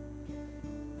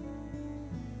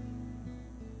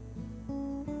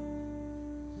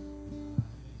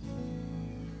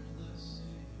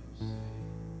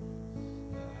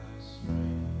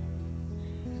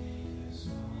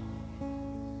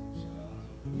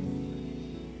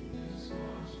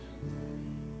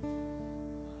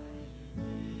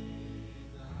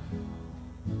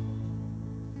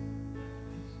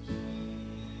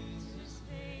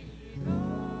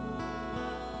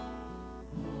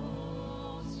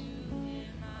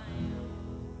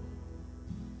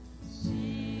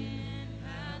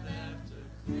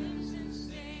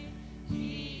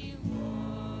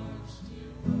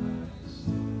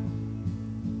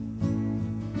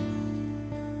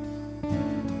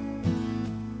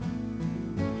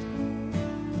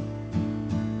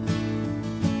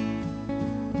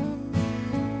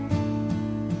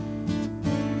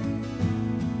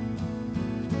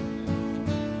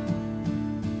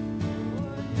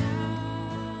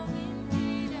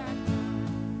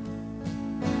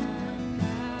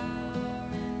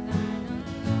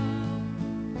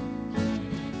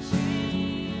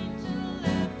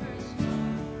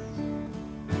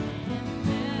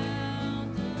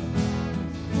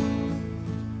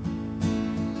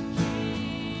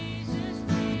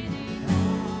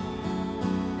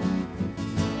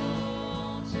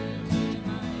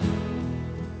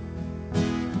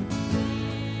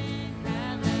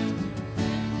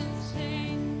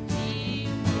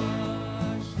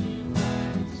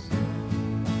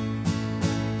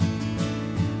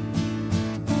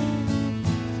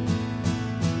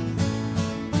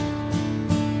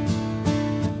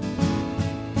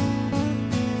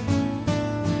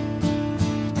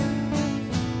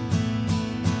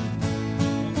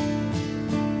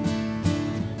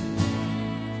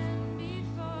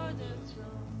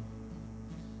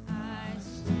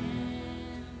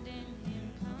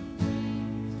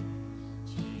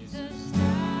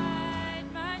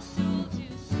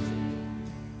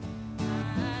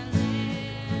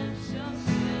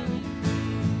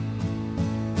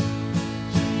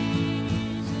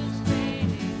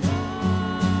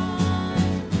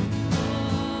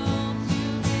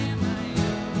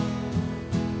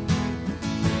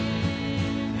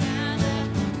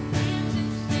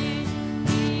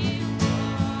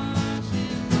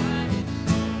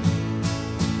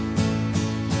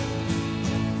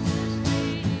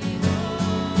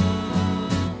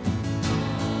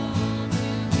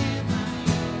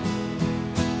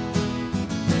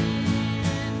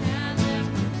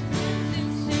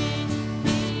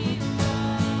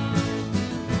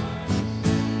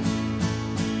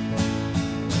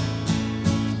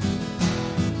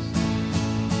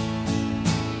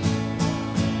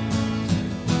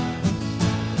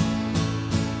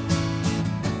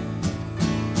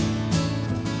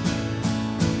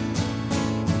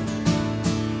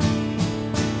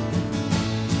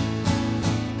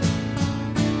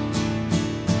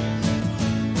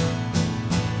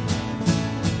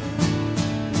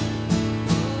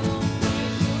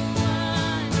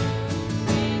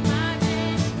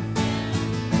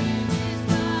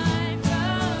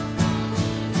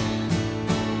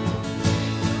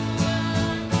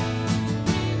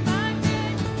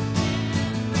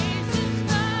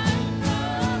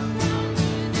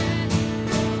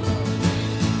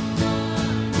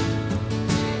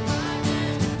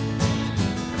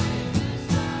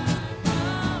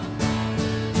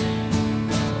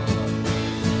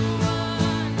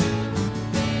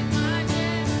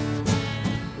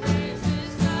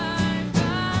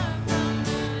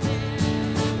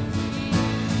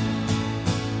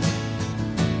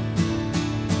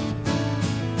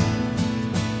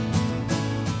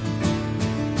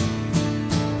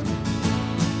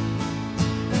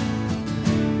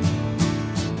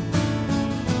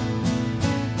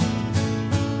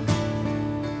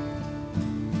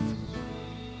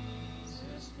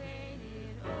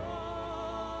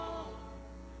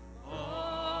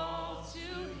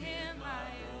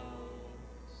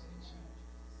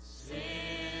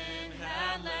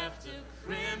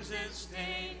 crimson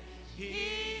stain.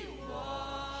 He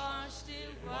washed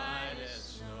it white as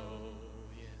snow.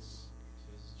 Yes.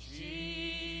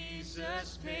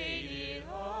 Jesus paid it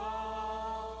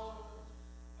all.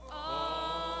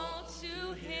 All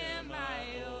to him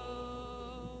I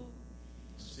owe.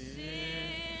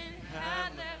 Sin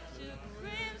had left a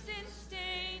crimson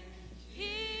stain.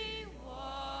 He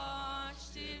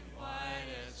washed it white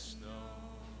as snow.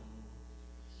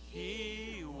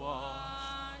 He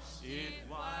washed it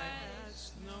white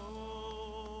as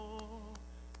snow.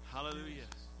 Hallelujah.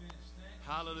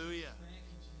 Hallelujah.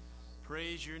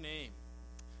 Praise your name.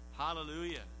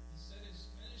 Hallelujah. He said it's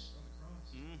finished on the cross.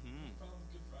 Mm-hmm. The problem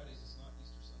with Good Friday is it's not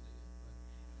Easter Sunday yet,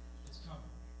 but it's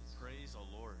coming. Praise the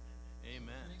Lord.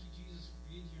 Amen. Thank you, Jesus, for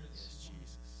being here this Yes, morning.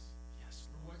 Jesus. Yes,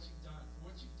 For Lord. what you've done, for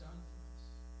what you've done for us.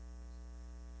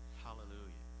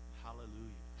 Hallelujah.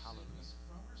 Hallelujah. Saving Hallelujah. us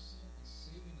from our sin and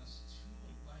saving us to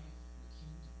life in the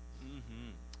kingdom.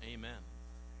 Mm-hmm. Amen.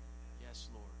 Yes,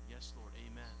 Lord. Yes, Lord.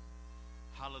 Amen.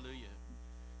 Hallelujah.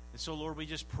 And so, Lord, we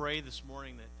just pray this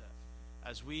morning that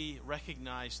as we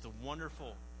recognize the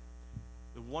wonderful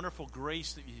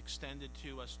grace that you extended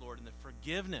to us, Lord, and the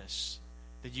forgiveness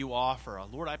that you offer,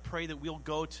 Lord, I pray that we'll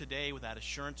go today with that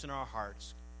assurance in our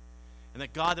hearts. And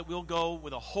that, God, that we'll go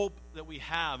with a hope that we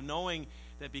have, knowing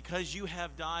that because you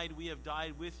have died, we have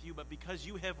died with you, but because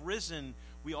you have risen,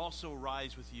 we also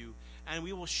rise with you. And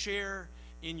we will share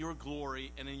in your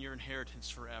glory and in your inheritance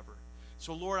forever.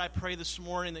 So, Lord, I pray this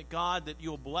morning that, God, that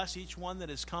you'll bless each one that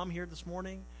has come here this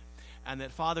morning, and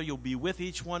that, Father, you'll be with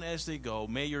each one as they go.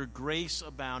 May your grace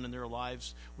abound in their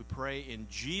lives. We pray in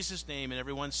Jesus' name. And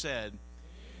everyone said,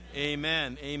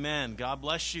 Amen. Amen. God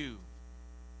bless you.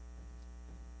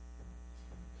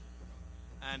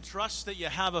 And trust that you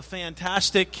have a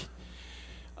fantastic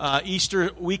Easter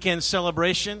weekend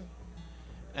celebration.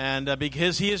 And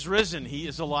because he is risen, he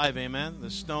is alive. Amen. The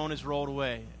stone is rolled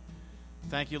away.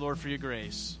 Thank you, Lord, for your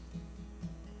grace.